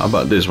 How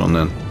about this one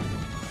then?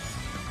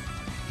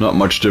 Not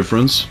much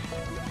difference.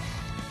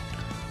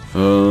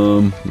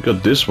 We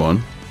got this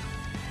one.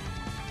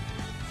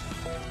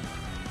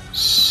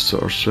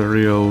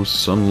 Sorcerio,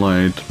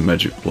 Sunlight,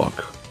 Magic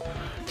Block.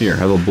 Here,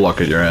 have a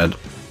block at your head.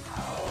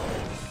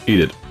 Eat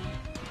it.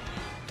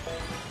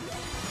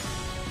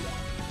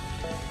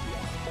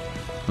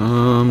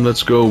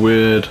 Let's go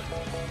with...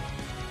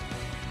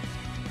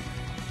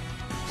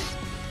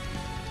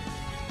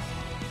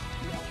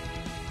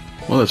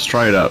 Well, let's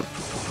try it out.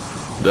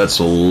 That's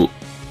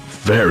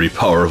very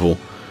powerful.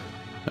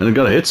 And it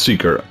got a hit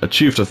seeker.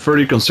 Achieved a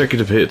 30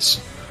 consecutive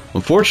hits.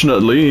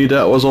 Unfortunately,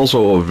 that was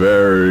also a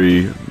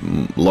very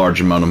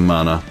large amount of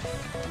mana.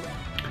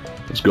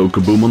 Let's go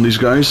kaboom on these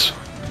guys.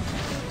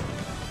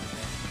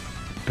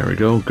 There we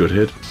go, good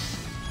hit.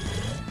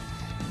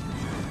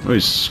 Oh,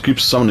 he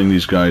keeps summoning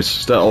these guys.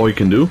 Is that all he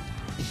can do?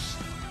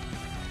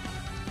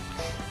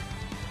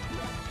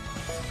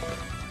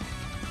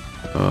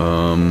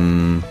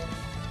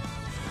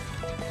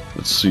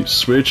 Let's see.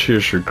 Switch,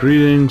 here's your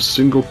greeting.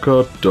 Single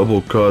cut,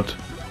 double cut.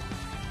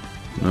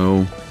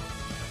 No.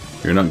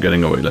 You're not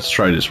getting away. Let's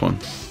try this one.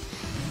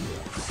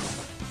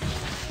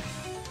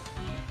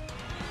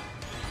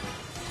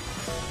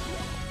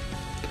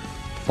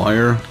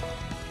 Fire.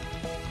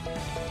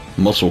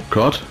 Muscle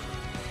cut.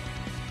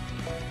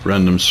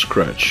 Random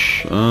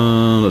scratch.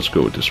 Let's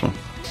go with this one.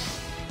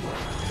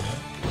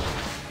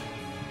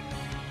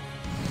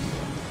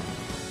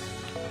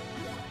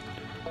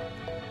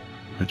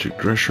 Magic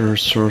Dresser,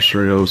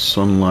 Sorcerio,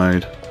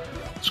 Sunlight.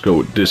 Let's go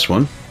with this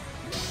one.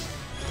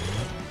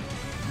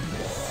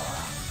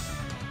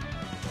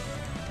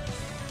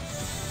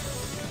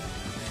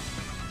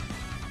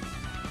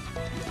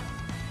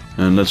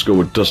 And let's go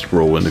with Dust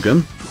Whirlwind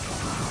again.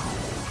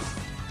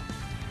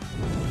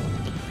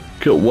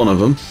 Kill one of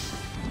them.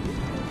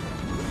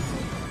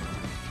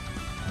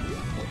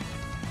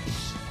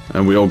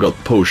 And we all got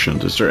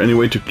potioned. Is there any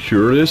way to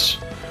cure this?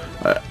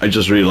 I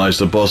just realized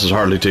the boss is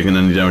hardly taking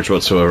any damage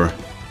whatsoever.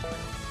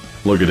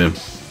 Look at him.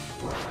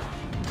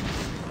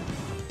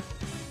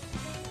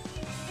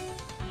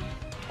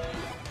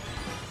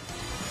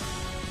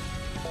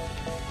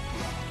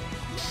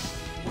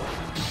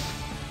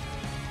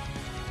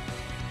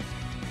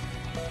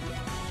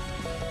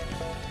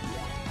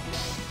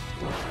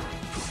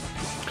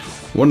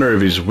 Wonder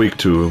if he's weak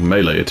to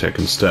melee attack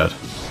instead.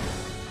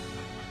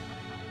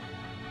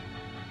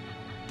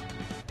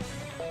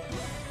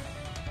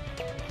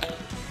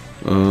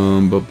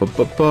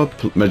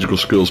 Magical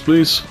skills,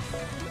 please.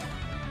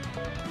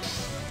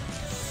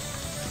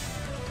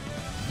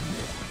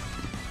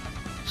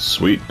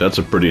 Sweet, that's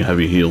a pretty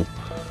heavy heal.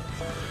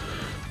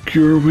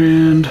 Cure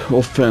Wind,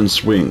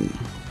 Offense Wing.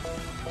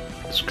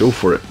 Let's go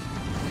for it.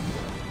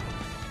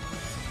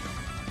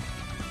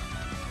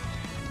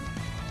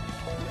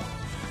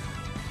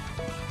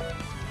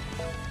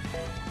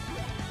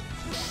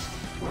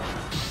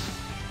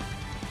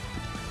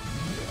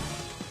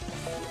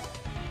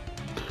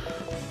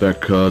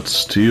 Backcut,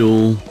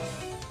 Steel,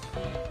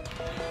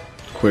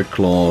 Quick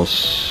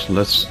Claws.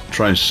 Let's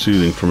try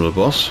stealing from the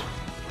boss.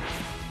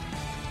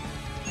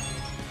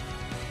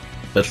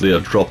 Deadly a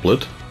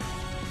Droplet.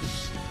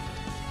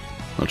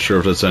 Not sure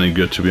if that's any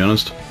good, to be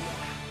honest.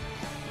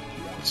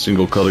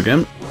 Single cut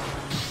again.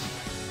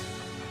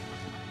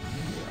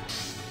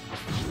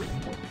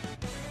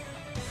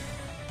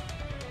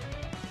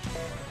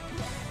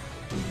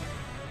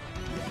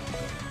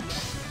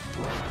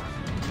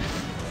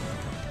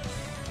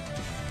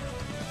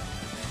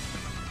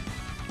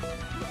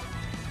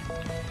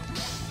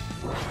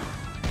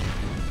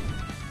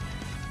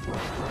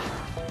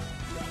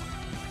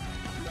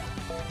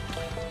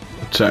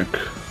 Attack.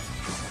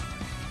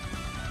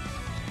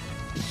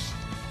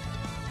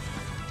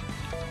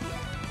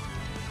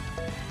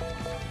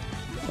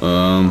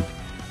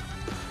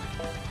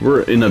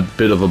 We're in a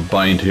bit of a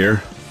bind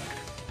here.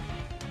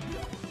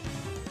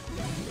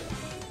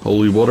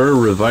 Holy water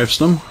revives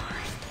them.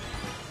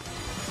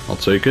 I'll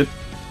take it.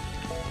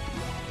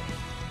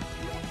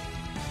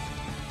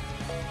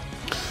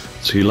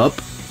 Let's heal up.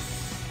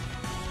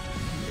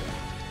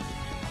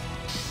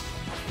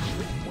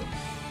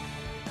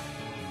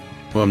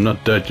 Well, I'm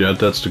not dead yet,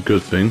 that's the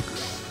good thing.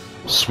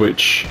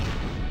 Switch.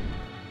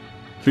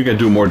 I think I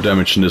do more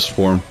damage in this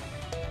form.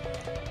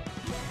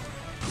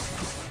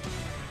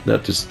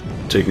 That is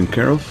taken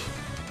care of.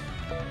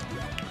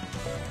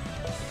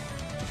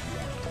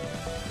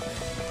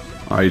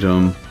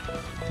 Item.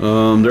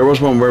 There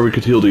was one where we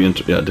could heal the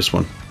yeah, this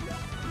one.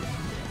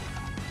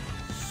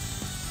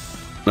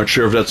 Not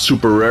sure if that's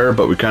super rare,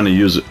 but we kind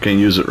of can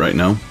use it right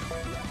now.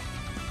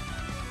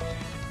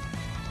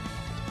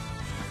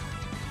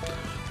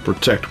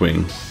 Protect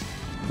wing.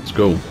 Let's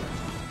go.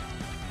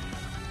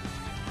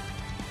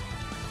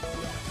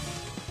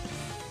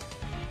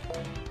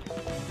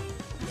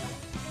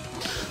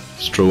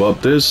 Let's throw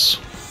up this.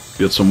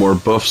 Get some more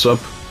buffs up.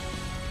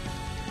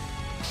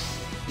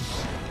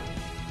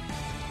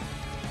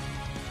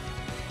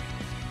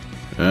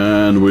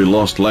 And we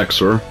lost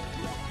Lexor.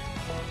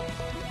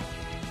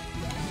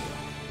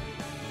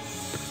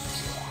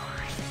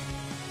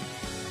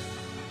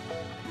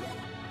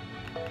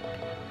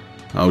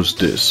 How's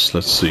this?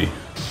 Let's see.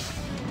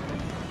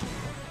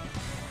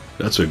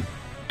 That's a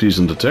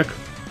decent attack.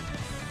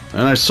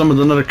 And I summoned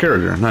another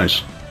character.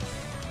 Nice.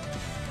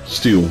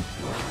 Steel.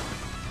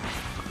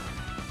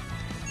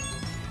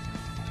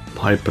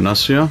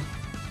 Hypanacia.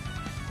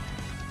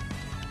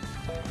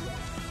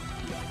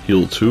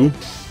 Heal 2.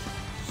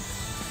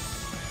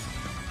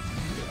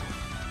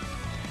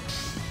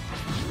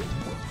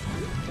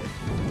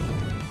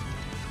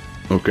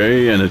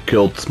 Okay, and it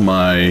killed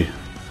my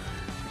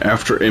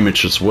after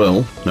image as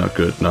well. Not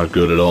good, not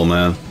good at all,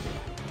 man.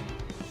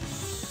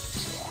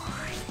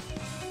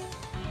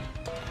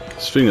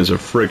 This thing is a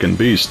freaking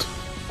beast.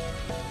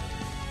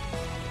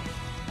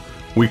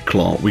 Weak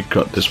claw, we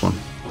cut this one.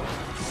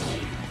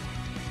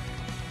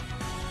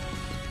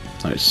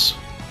 Nice.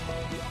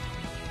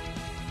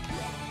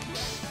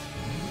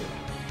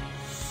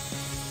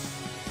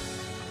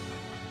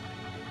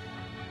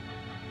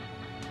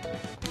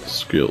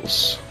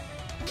 Skills.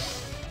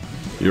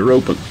 You're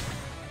open.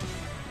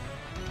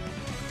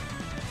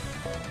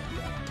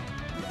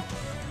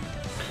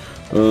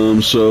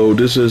 So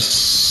this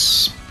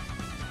is...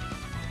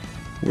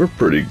 We're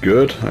pretty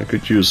good. I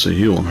could use a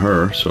heal on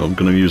her, so I'm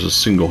gonna use a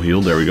single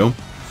heal. There we go.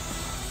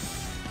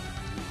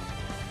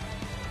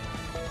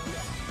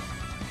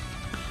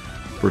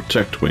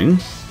 Protect wing.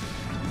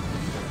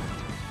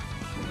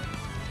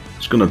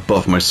 Just gonna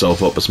buff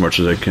myself up as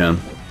much as I can.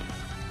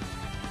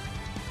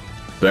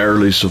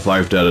 Barely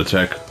survived that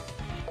attack.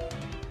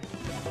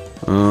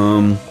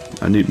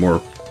 I need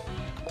more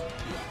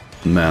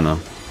mana.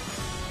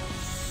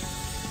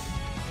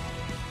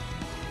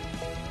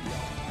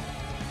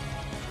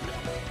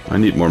 I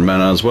need more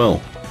mana as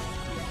well.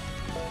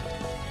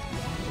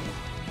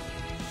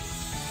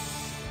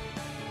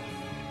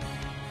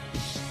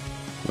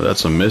 Well,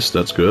 that's a miss,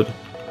 that's good.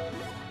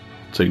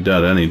 Take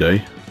that any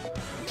day.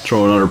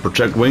 Throw another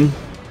protect wing.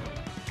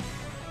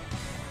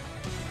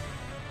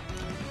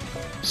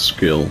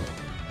 Skill.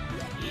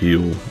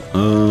 Heal.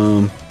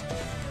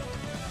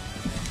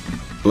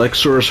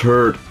 Lexor's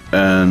hurt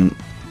and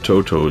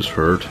Toto is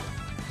hurt.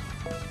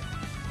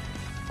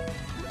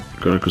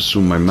 Gotta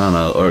consume my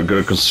mana, or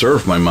gotta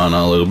conserve my mana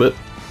a little bit.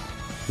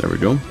 There we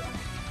go.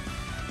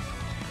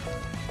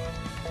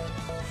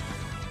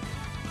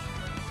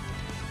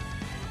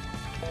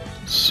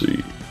 Let's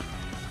see.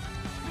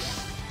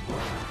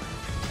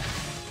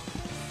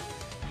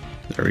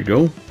 There we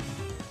go.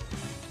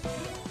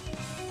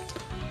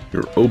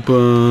 You're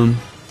open.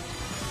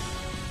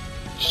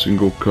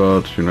 Single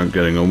cut, you're not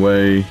getting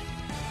away.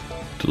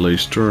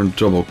 Delays turn,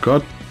 double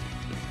cut.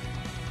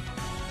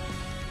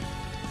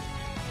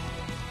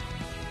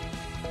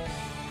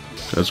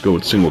 Let's go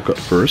with single cut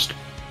first.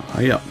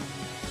 Yeah.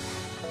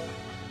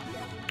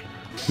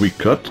 We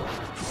cut.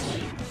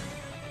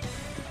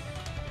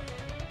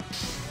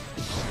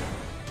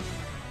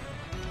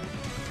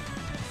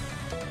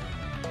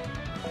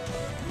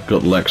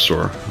 Got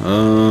Lexor.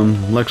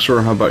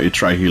 Lexor, how about you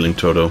try healing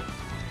Toto?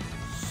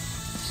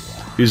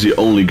 He's the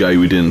only guy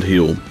we didn't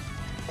heal.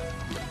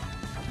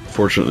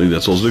 Fortunately,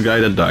 that's also the guy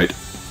that died.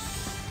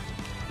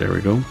 There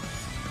we go.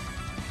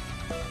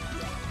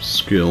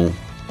 Skill.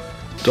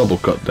 Double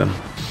cut then.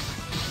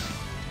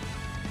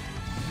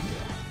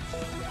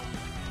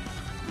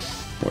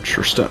 Watch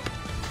your step.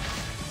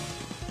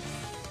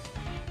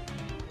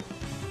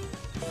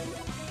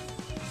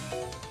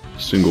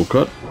 Single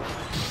cut.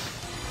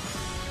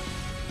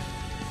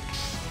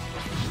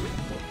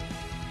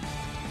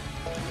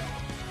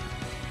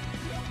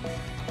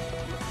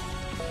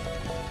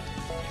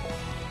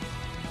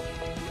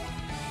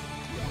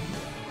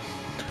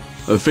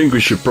 I think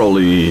we should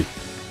probably...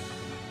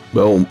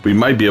 Well, we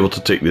might be able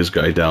to take this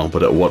guy down,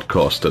 but at what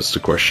cost? That's the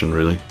question,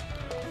 really.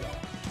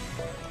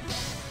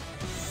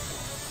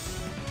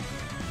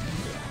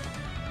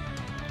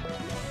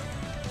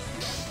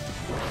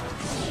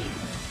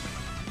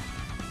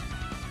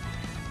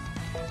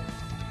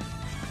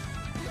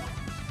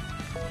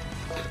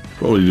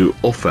 totally do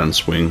offense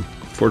swing.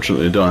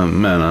 Fortunately, I don't have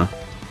mana,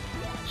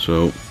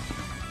 so.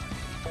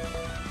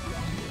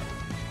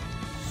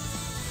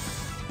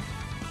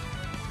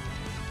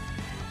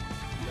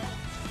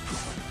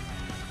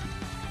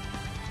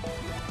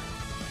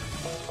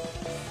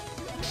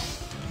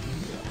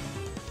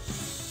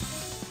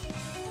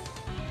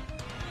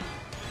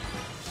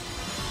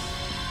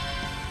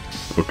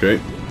 Okay.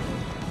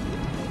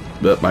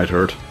 That might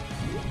hurt.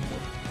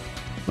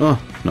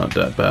 Oh, not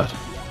that bad.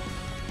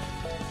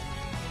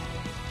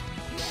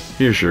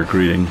 Here's your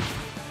greeting.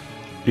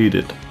 Eat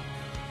it.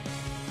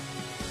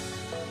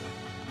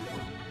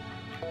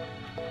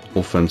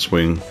 Offense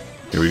swing.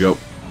 Here we go.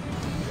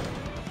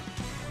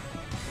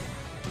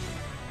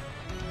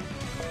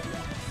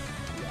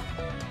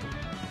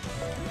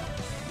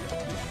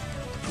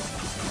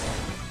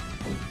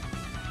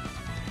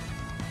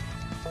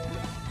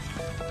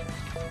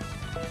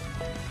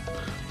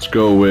 Let's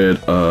go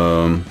with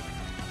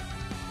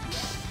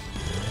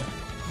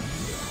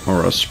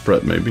or a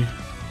spread maybe.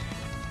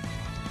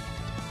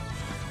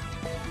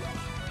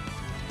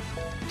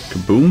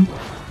 Kaboom.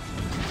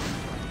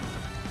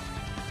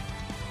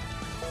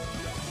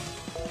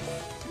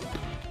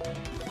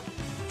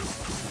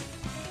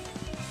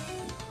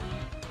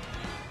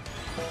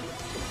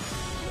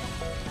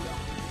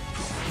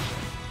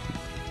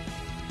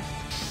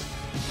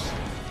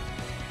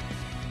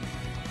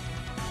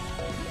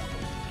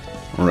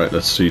 Alright,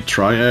 let's see.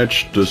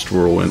 Tri-edge, dust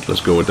whirlwind.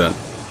 Let's go with that.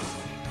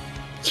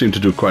 Seemed to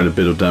do quite a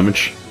bit of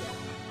damage.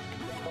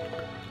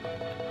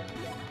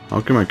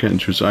 How come I can't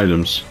choose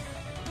items?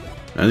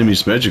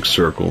 Enemy's magic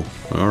circle.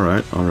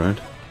 Alright, alright.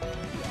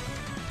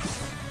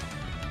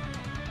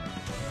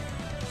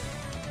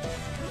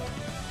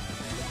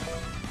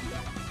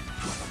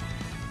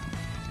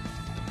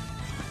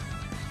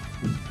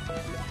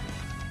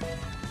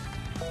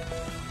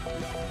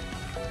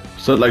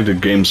 Is that like the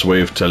game's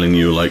way of telling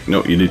you, like,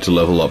 no, you need to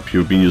level up.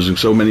 You've been using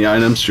so many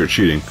items, you're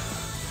cheating.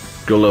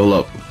 Go level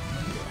up.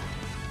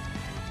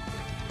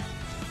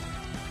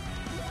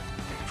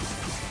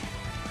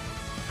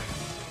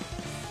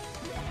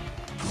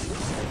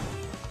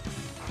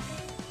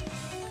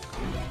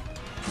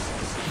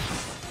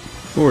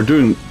 Well, we're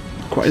doing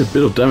quite a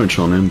bit of damage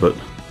on him, but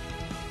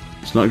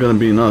it's not gonna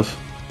be enough.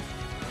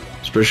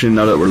 Especially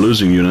now that we're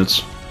losing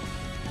units.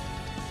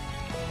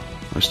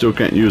 I still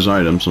can't use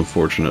items,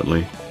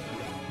 unfortunately.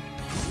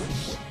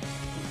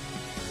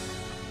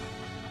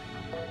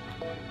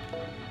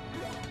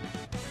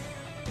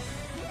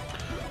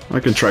 I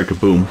can try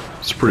Kaboom.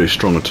 It's a pretty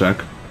strong attack.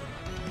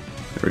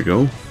 There we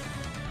go.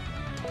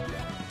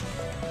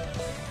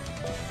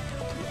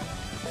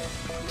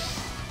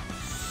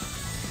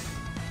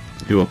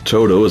 Heal up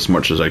Toto as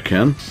much as I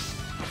can.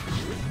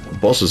 The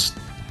boss is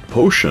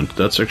potioned.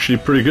 That's actually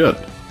pretty good.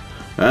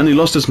 And he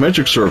lost his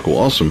magic circle.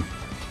 Awesome.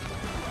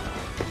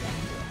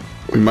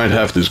 We might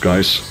have this,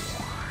 guys.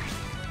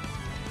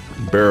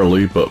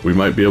 Barely, but we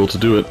might be able to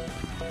do it.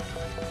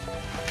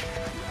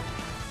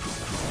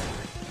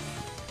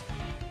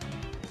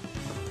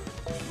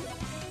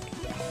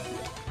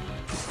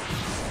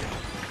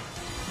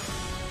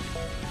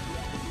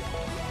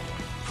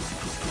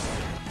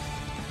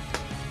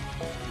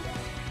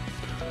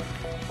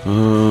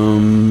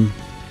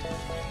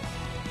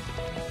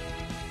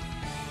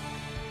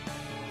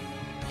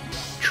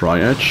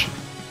 Tri-edge.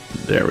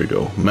 There we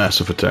go.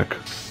 Massive attack.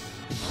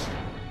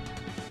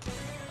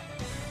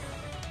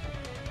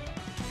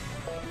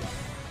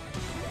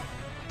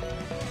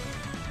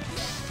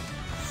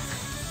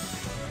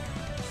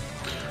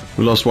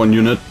 We lost one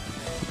unit,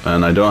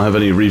 and I don't have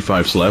any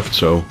revives left,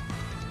 so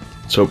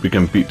let's hope we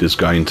can beat this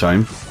guy in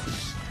time.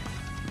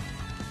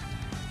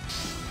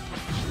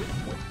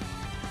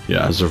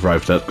 Yeah, I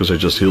survived that because I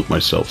just healed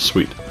myself.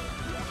 Sweet.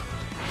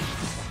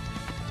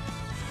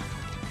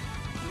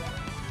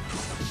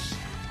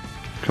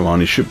 Come on,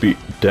 he should be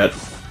dead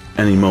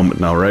any moment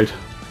now, right?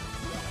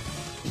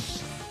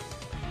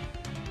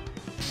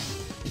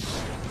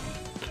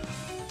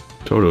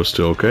 Toto's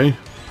still okay.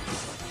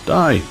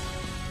 Die!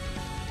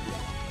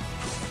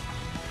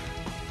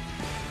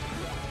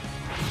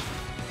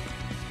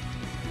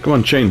 Come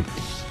on, chain.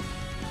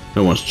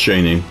 No one's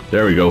chaining.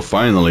 There we go,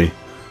 finally.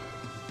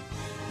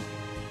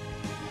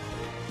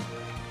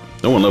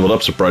 No one leveled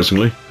up,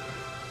 surprisingly.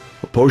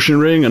 A potion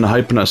ring and a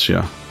high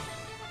panacea.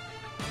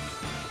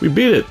 We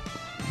beat it!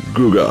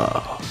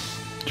 Guga!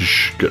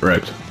 Shh, get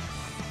wrecked.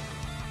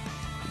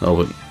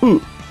 Elvin.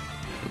 Ooh!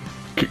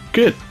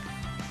 Kid!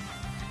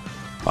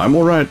 I'm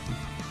alright.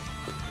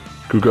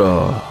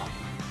 Guga.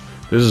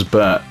 This is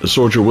bad. The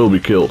soldier will be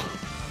killed.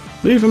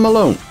 Leave him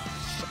alone.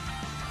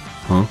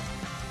 Huh?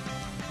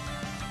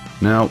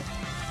 Now.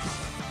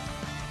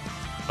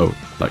 Oh,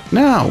 like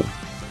now!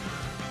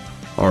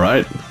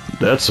 Alright,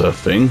 that's a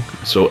thing.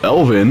 So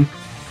Elvin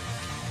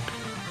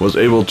was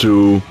able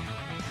to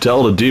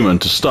tell the demon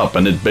to stop,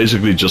 and it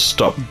basically just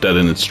stopped dead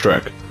in its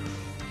track.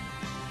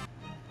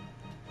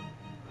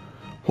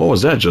 What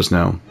was that just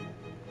now?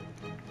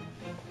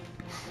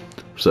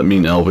 Does that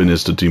mean Elvin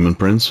is the demon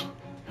prince?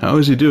 How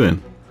is he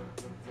doing?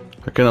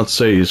 I cannot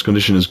say his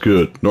condition is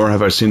good, nor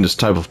have I seen this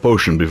type of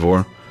potion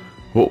before.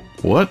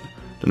 What?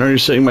 Then are you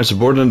saying my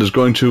subordinate is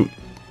going to...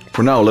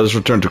 For now, let us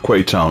return to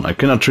Quay Town. I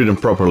cannot treat him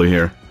properly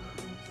here.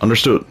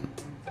 Understood.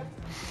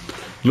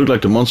 It looked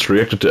like the monster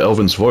reacted to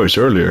Elvin's voice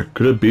earlier.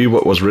 Could it be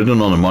what was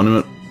written on the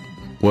monument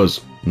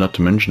was... Not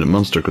to mention the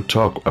monster could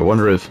talk. I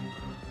wonder if...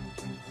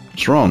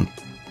 What's wrong?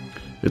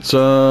 It's,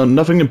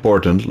 nothing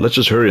important. Let's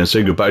just hurry and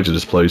say goodbye to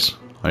this place.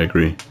 I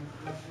agree.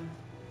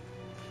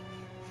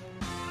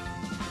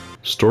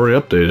 Story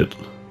updated.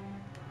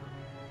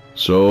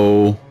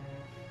 So...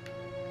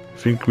 I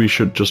think we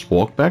should just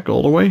walk back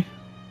all the way?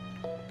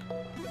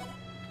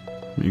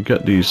 You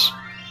get these...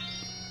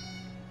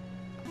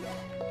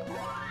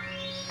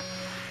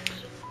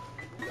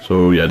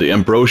 So yeah, the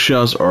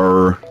ambrosias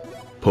are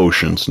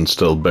potions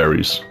instead of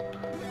berries.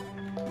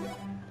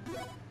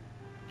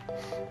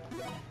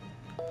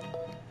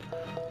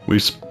 We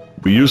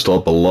used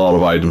up a lot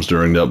of items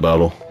during that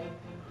battle.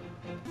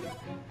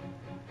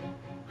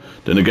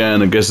 Then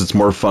again, I guess it's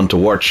more fun to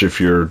watch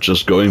if you're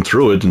just going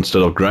through it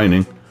instead of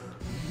grinding.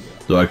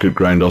 Though I could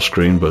grind off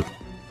screen, but...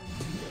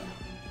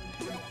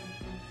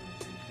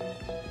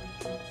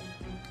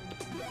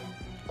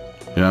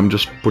 Yeah, I'm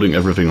just putting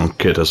everything on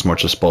Kit as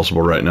much as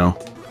possible right now.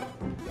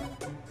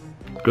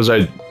 Because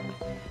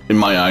in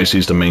my eyes,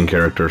 he's the main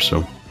character,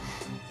 so...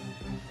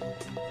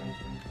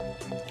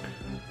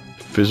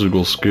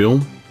 Physical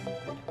skill.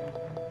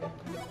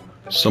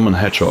 Summon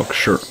Hedgehog,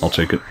 sure, I'll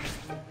take it.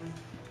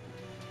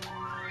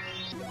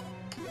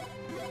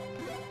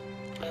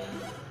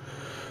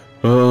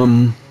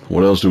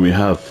 What else do we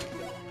have?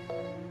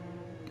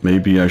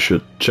 Maybe I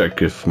should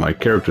check if my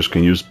characters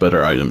can use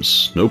better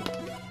items. Nope.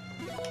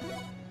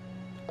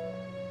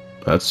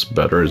 That's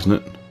better, isn't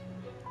it?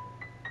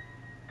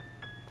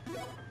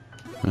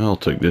 I'll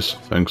take this,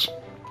 thanks.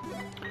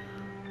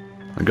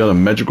 I got a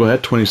magical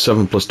head,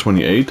 27 plus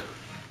 28.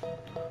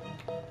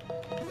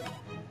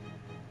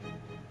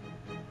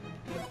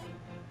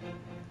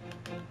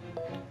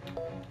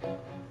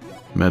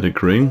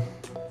 Medic ring.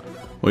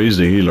 Well, he's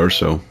the healer,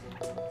 so...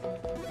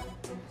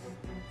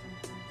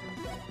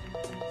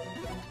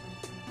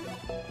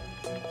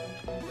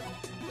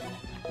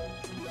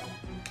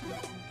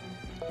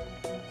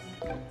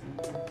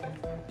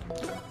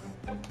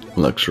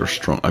 Legs are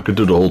strong. I could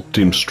do the whole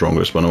team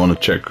strongest, but I want to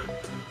check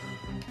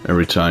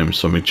every time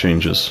something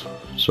changes.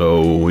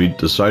 So we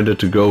decided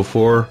to go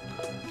for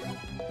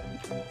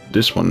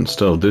this one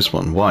instead of this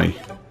one. Why?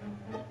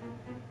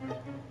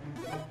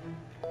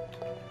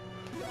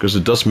 Because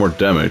it does more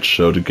damage,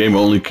 so the game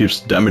only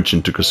keeps damage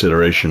into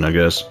consideration, I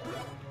guess.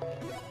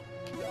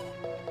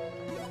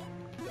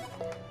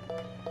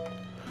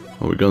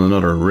 Oh, we got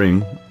another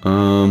ring.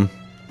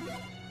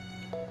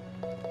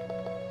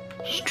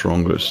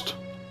 Strongest.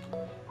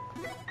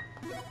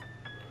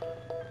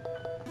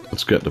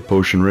 Let's get the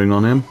potion ring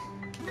on him.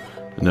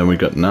 And then we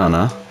got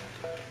Nana.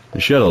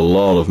 And she had a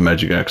lot of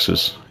magic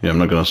axes. Yeah, I'm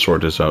not gonna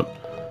sort this out.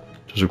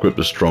 Just equip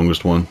the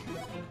strongest one.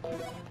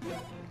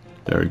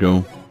 There we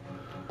go.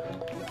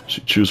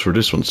 So choose for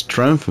this one.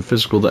 Strength and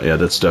physical. Yeah,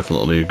 that's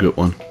definitely a good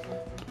one.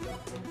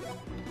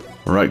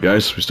 Alright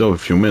guys, we still have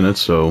a few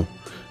minutes, so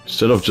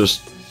instead of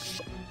just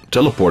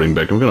teleporting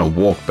back, I'm gonna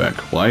walk back.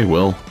 Why?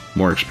 Well,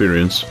 more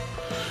experience.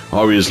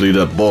 Obviously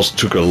that boss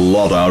took a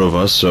lot out of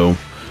us, so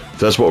if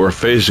that's what we're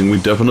facing, we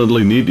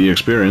definitely need the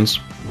experience.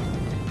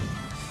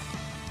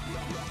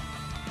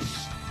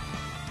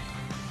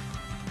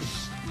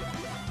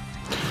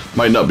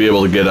 Might not be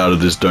able to get out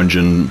of this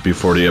dungeon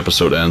before the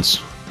episode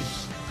ends.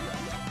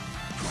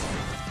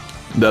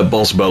 That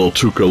boss battle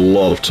took a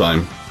lot of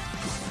time.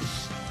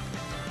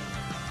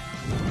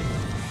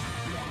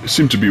 He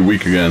seemed to be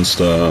weak against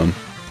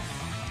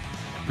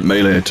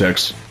melee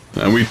attacks.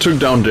 And we took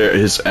down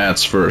his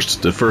ads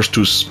first. The first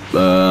two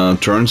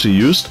turns he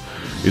used,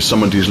 he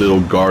summoned these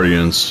little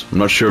guardians. I'm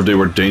not sure if they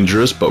were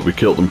dangerous, but we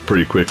killed them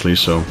pretty quickly,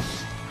 so...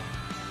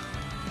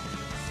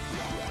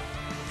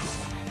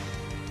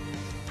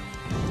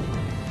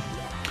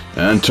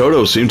 And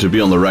Toto seemed to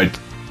be on the right...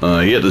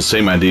 he had the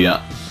same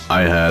idea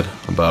I had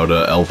about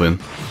Elvin.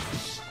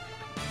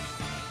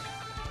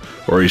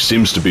 Or he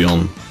seems to be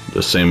on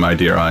the same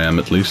idea I am,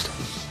 at least.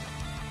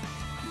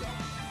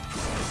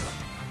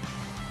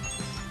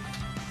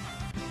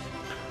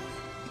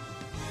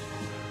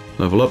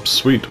 Level up,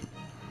 sweet.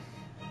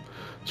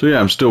 So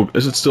yeah,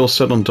 is it still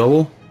set on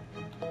double?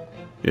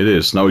 It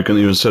is. Now we can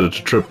even set it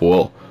to triple.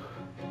 Well,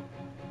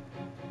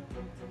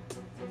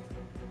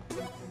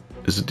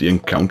 is it the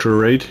encounter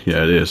rate?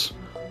 Yeah, it is.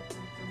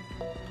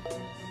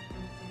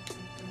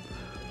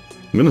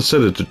 I'm gonna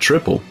set it to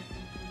triple.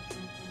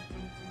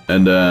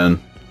 And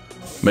then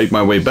make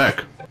my way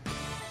back.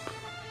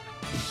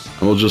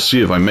 And we'll just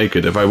see if I make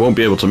it. If I won't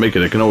be able to make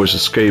it, I can always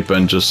escape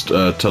and just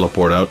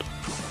teleport out.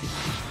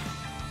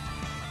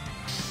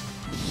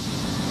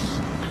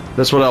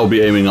 That's what I'll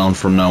be aiming on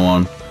from now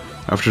on.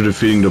 After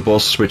defeating the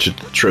boss, switch it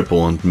to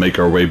triple and make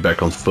our way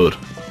back on foot.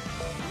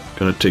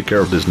 Gonna take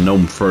care of this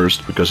gnome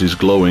first, because he's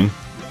glowing.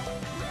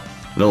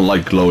 I don't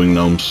like glowing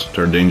gnomes,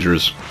 they're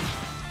dangerous.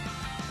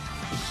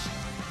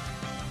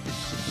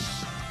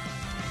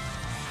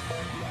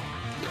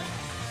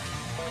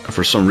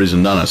 For some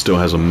reason, Nana still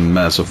has a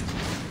massive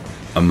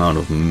amount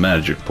of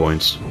magic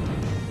points.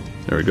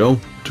 There we go.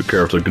 Took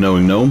care of the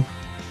glowing gnome.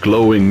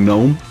 Glowing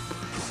gnome.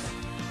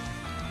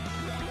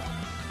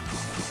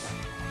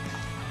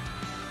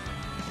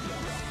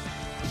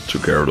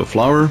 Took care of the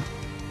flower.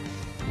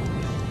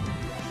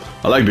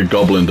 I like the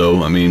goblin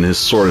though. I mean, his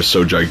sword is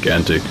so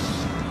gigantic.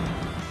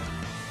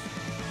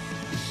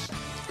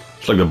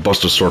 It's like the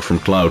Buster Sword from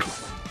Cloud.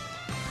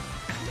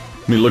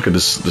 I mean, look at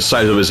this, the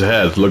size of his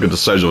head. Look at the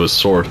size of his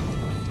sword.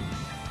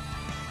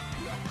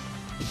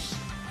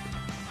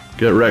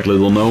 Get wrecked,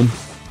 little gnome.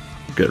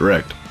 Get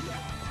wrecked.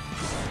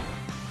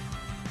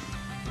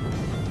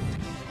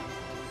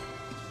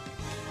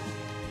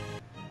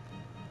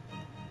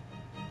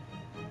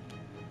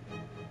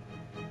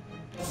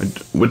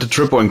 With the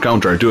triple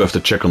encounter, I do have to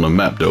check on the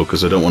map though,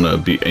 because I don't want to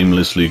be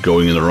aimlessly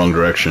going in the wrong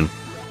direction.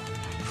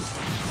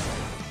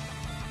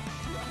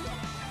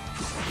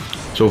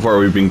 So far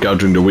we've been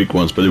encountering the weak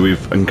ones, but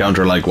we've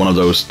encountered like one of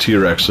those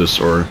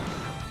T-Rexes or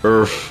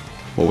Earth...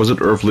 what was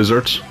it? Earth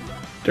lizards?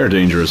 They're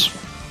dangerous.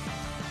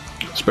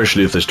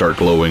 Especially if they start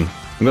glowing.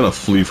 I'm gonna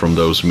flee from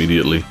those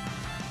immediately.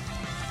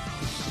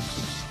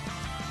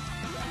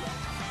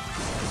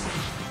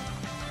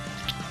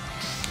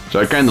 So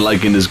I kinda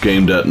like in this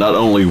game that not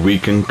only we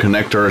can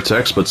connect our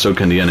attacks, but so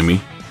can the enemy.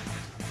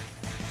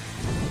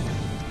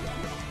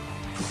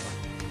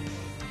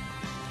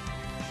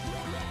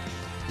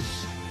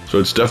 So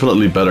it's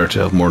definitely better to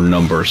have more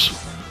numbers.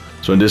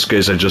 So in this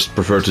case I just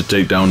prefer to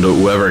take down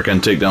whoever I can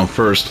take down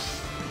first,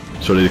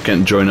 so they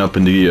can't join up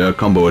in the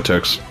combo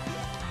attacks.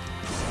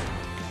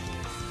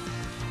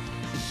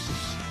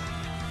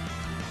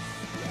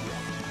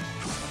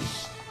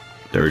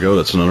 There we go,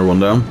 that's another one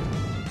down.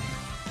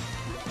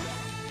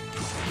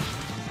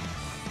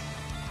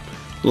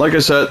 Like I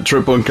said,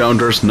 triple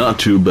encounters, not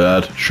too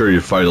bad. Sure,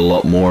 you fight a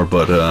lot more,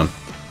 but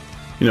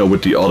you know,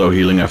 with the auto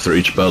healing after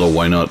each battle,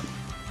 why not?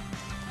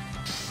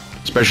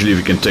 Especially if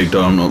you can take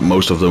down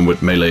most of them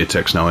with melee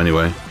attacks now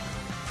anyway.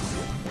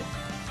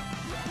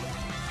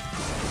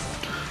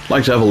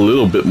 Like to have a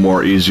little bit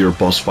more easier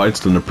boss fights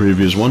than the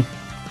previous one.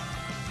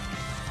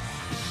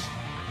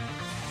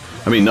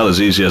 I mean, not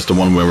as easy as the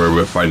one where we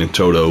were fighting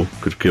Toto.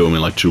 Could kill him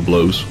in like 2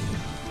 blows.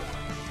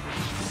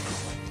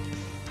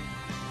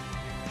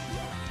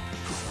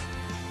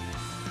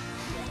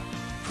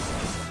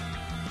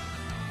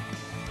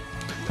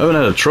 Haven't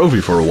had a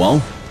trophy for a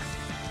while.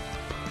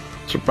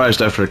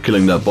 Surprised after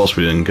killing that boss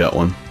we didn't get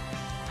one.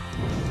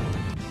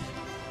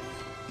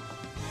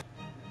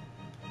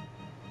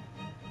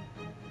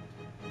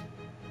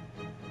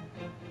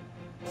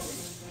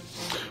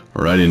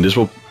 Alrighty, and this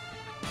will...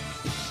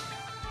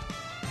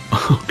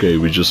 Okay,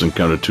 we just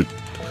encountered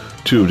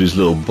two of these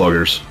little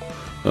buggers.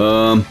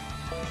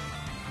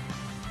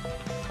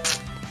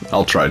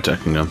 I'll try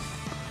attacking them.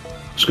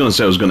 I was gonna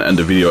say I was gonna end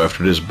the video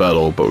after this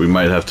battle, but we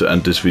might have to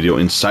end this video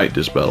inside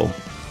this battle.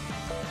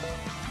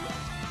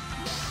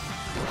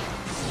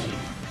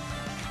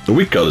 The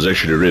weak cut is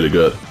actually really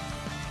good.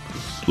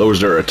 Lowers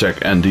their attack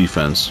and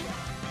defense.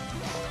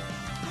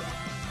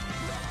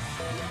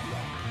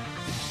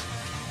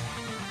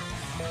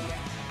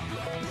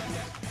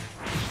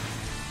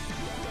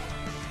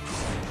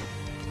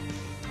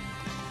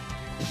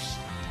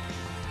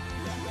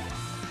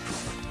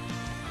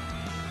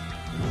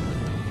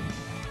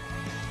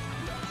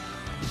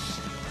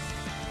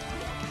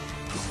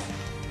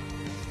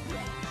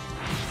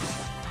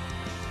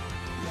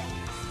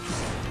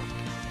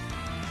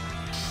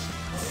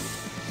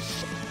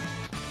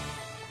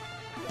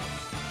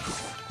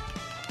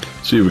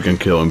 See if we can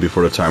kill him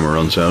before the timer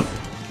runs out.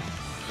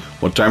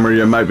 What timer,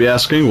 you might be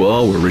asking?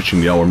 Well, we're reaching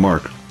the hour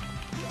mark.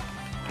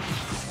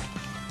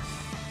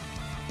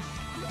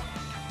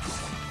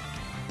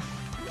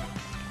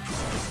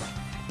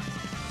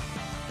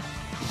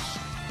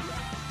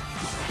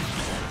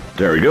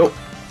 There we go.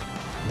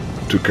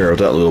 Took care of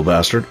that little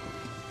bastard.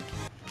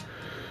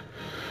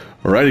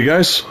 Alrighty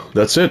guys,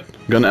 that's it.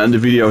 Gonna end the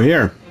video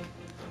here.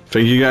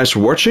 Thank you guys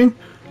for watching.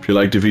 If you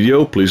liked the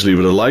video, please leave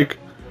it a like.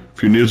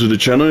 If you're new to the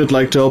channel and you'd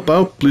like to help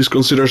out, please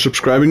consider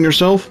subscribing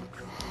yourself.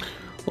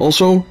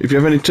 Also, if you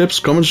have any tips,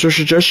 comments or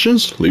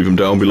suggestions, leave them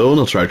down below and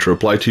I'll try to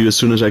reply to you as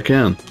soon as I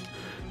can.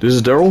 This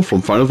is Daryl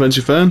from Final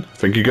Fantasy Fan.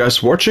 Thank you guys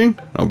for watching,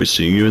 and I'll be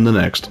seeing you in the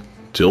next.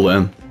 Till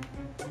then.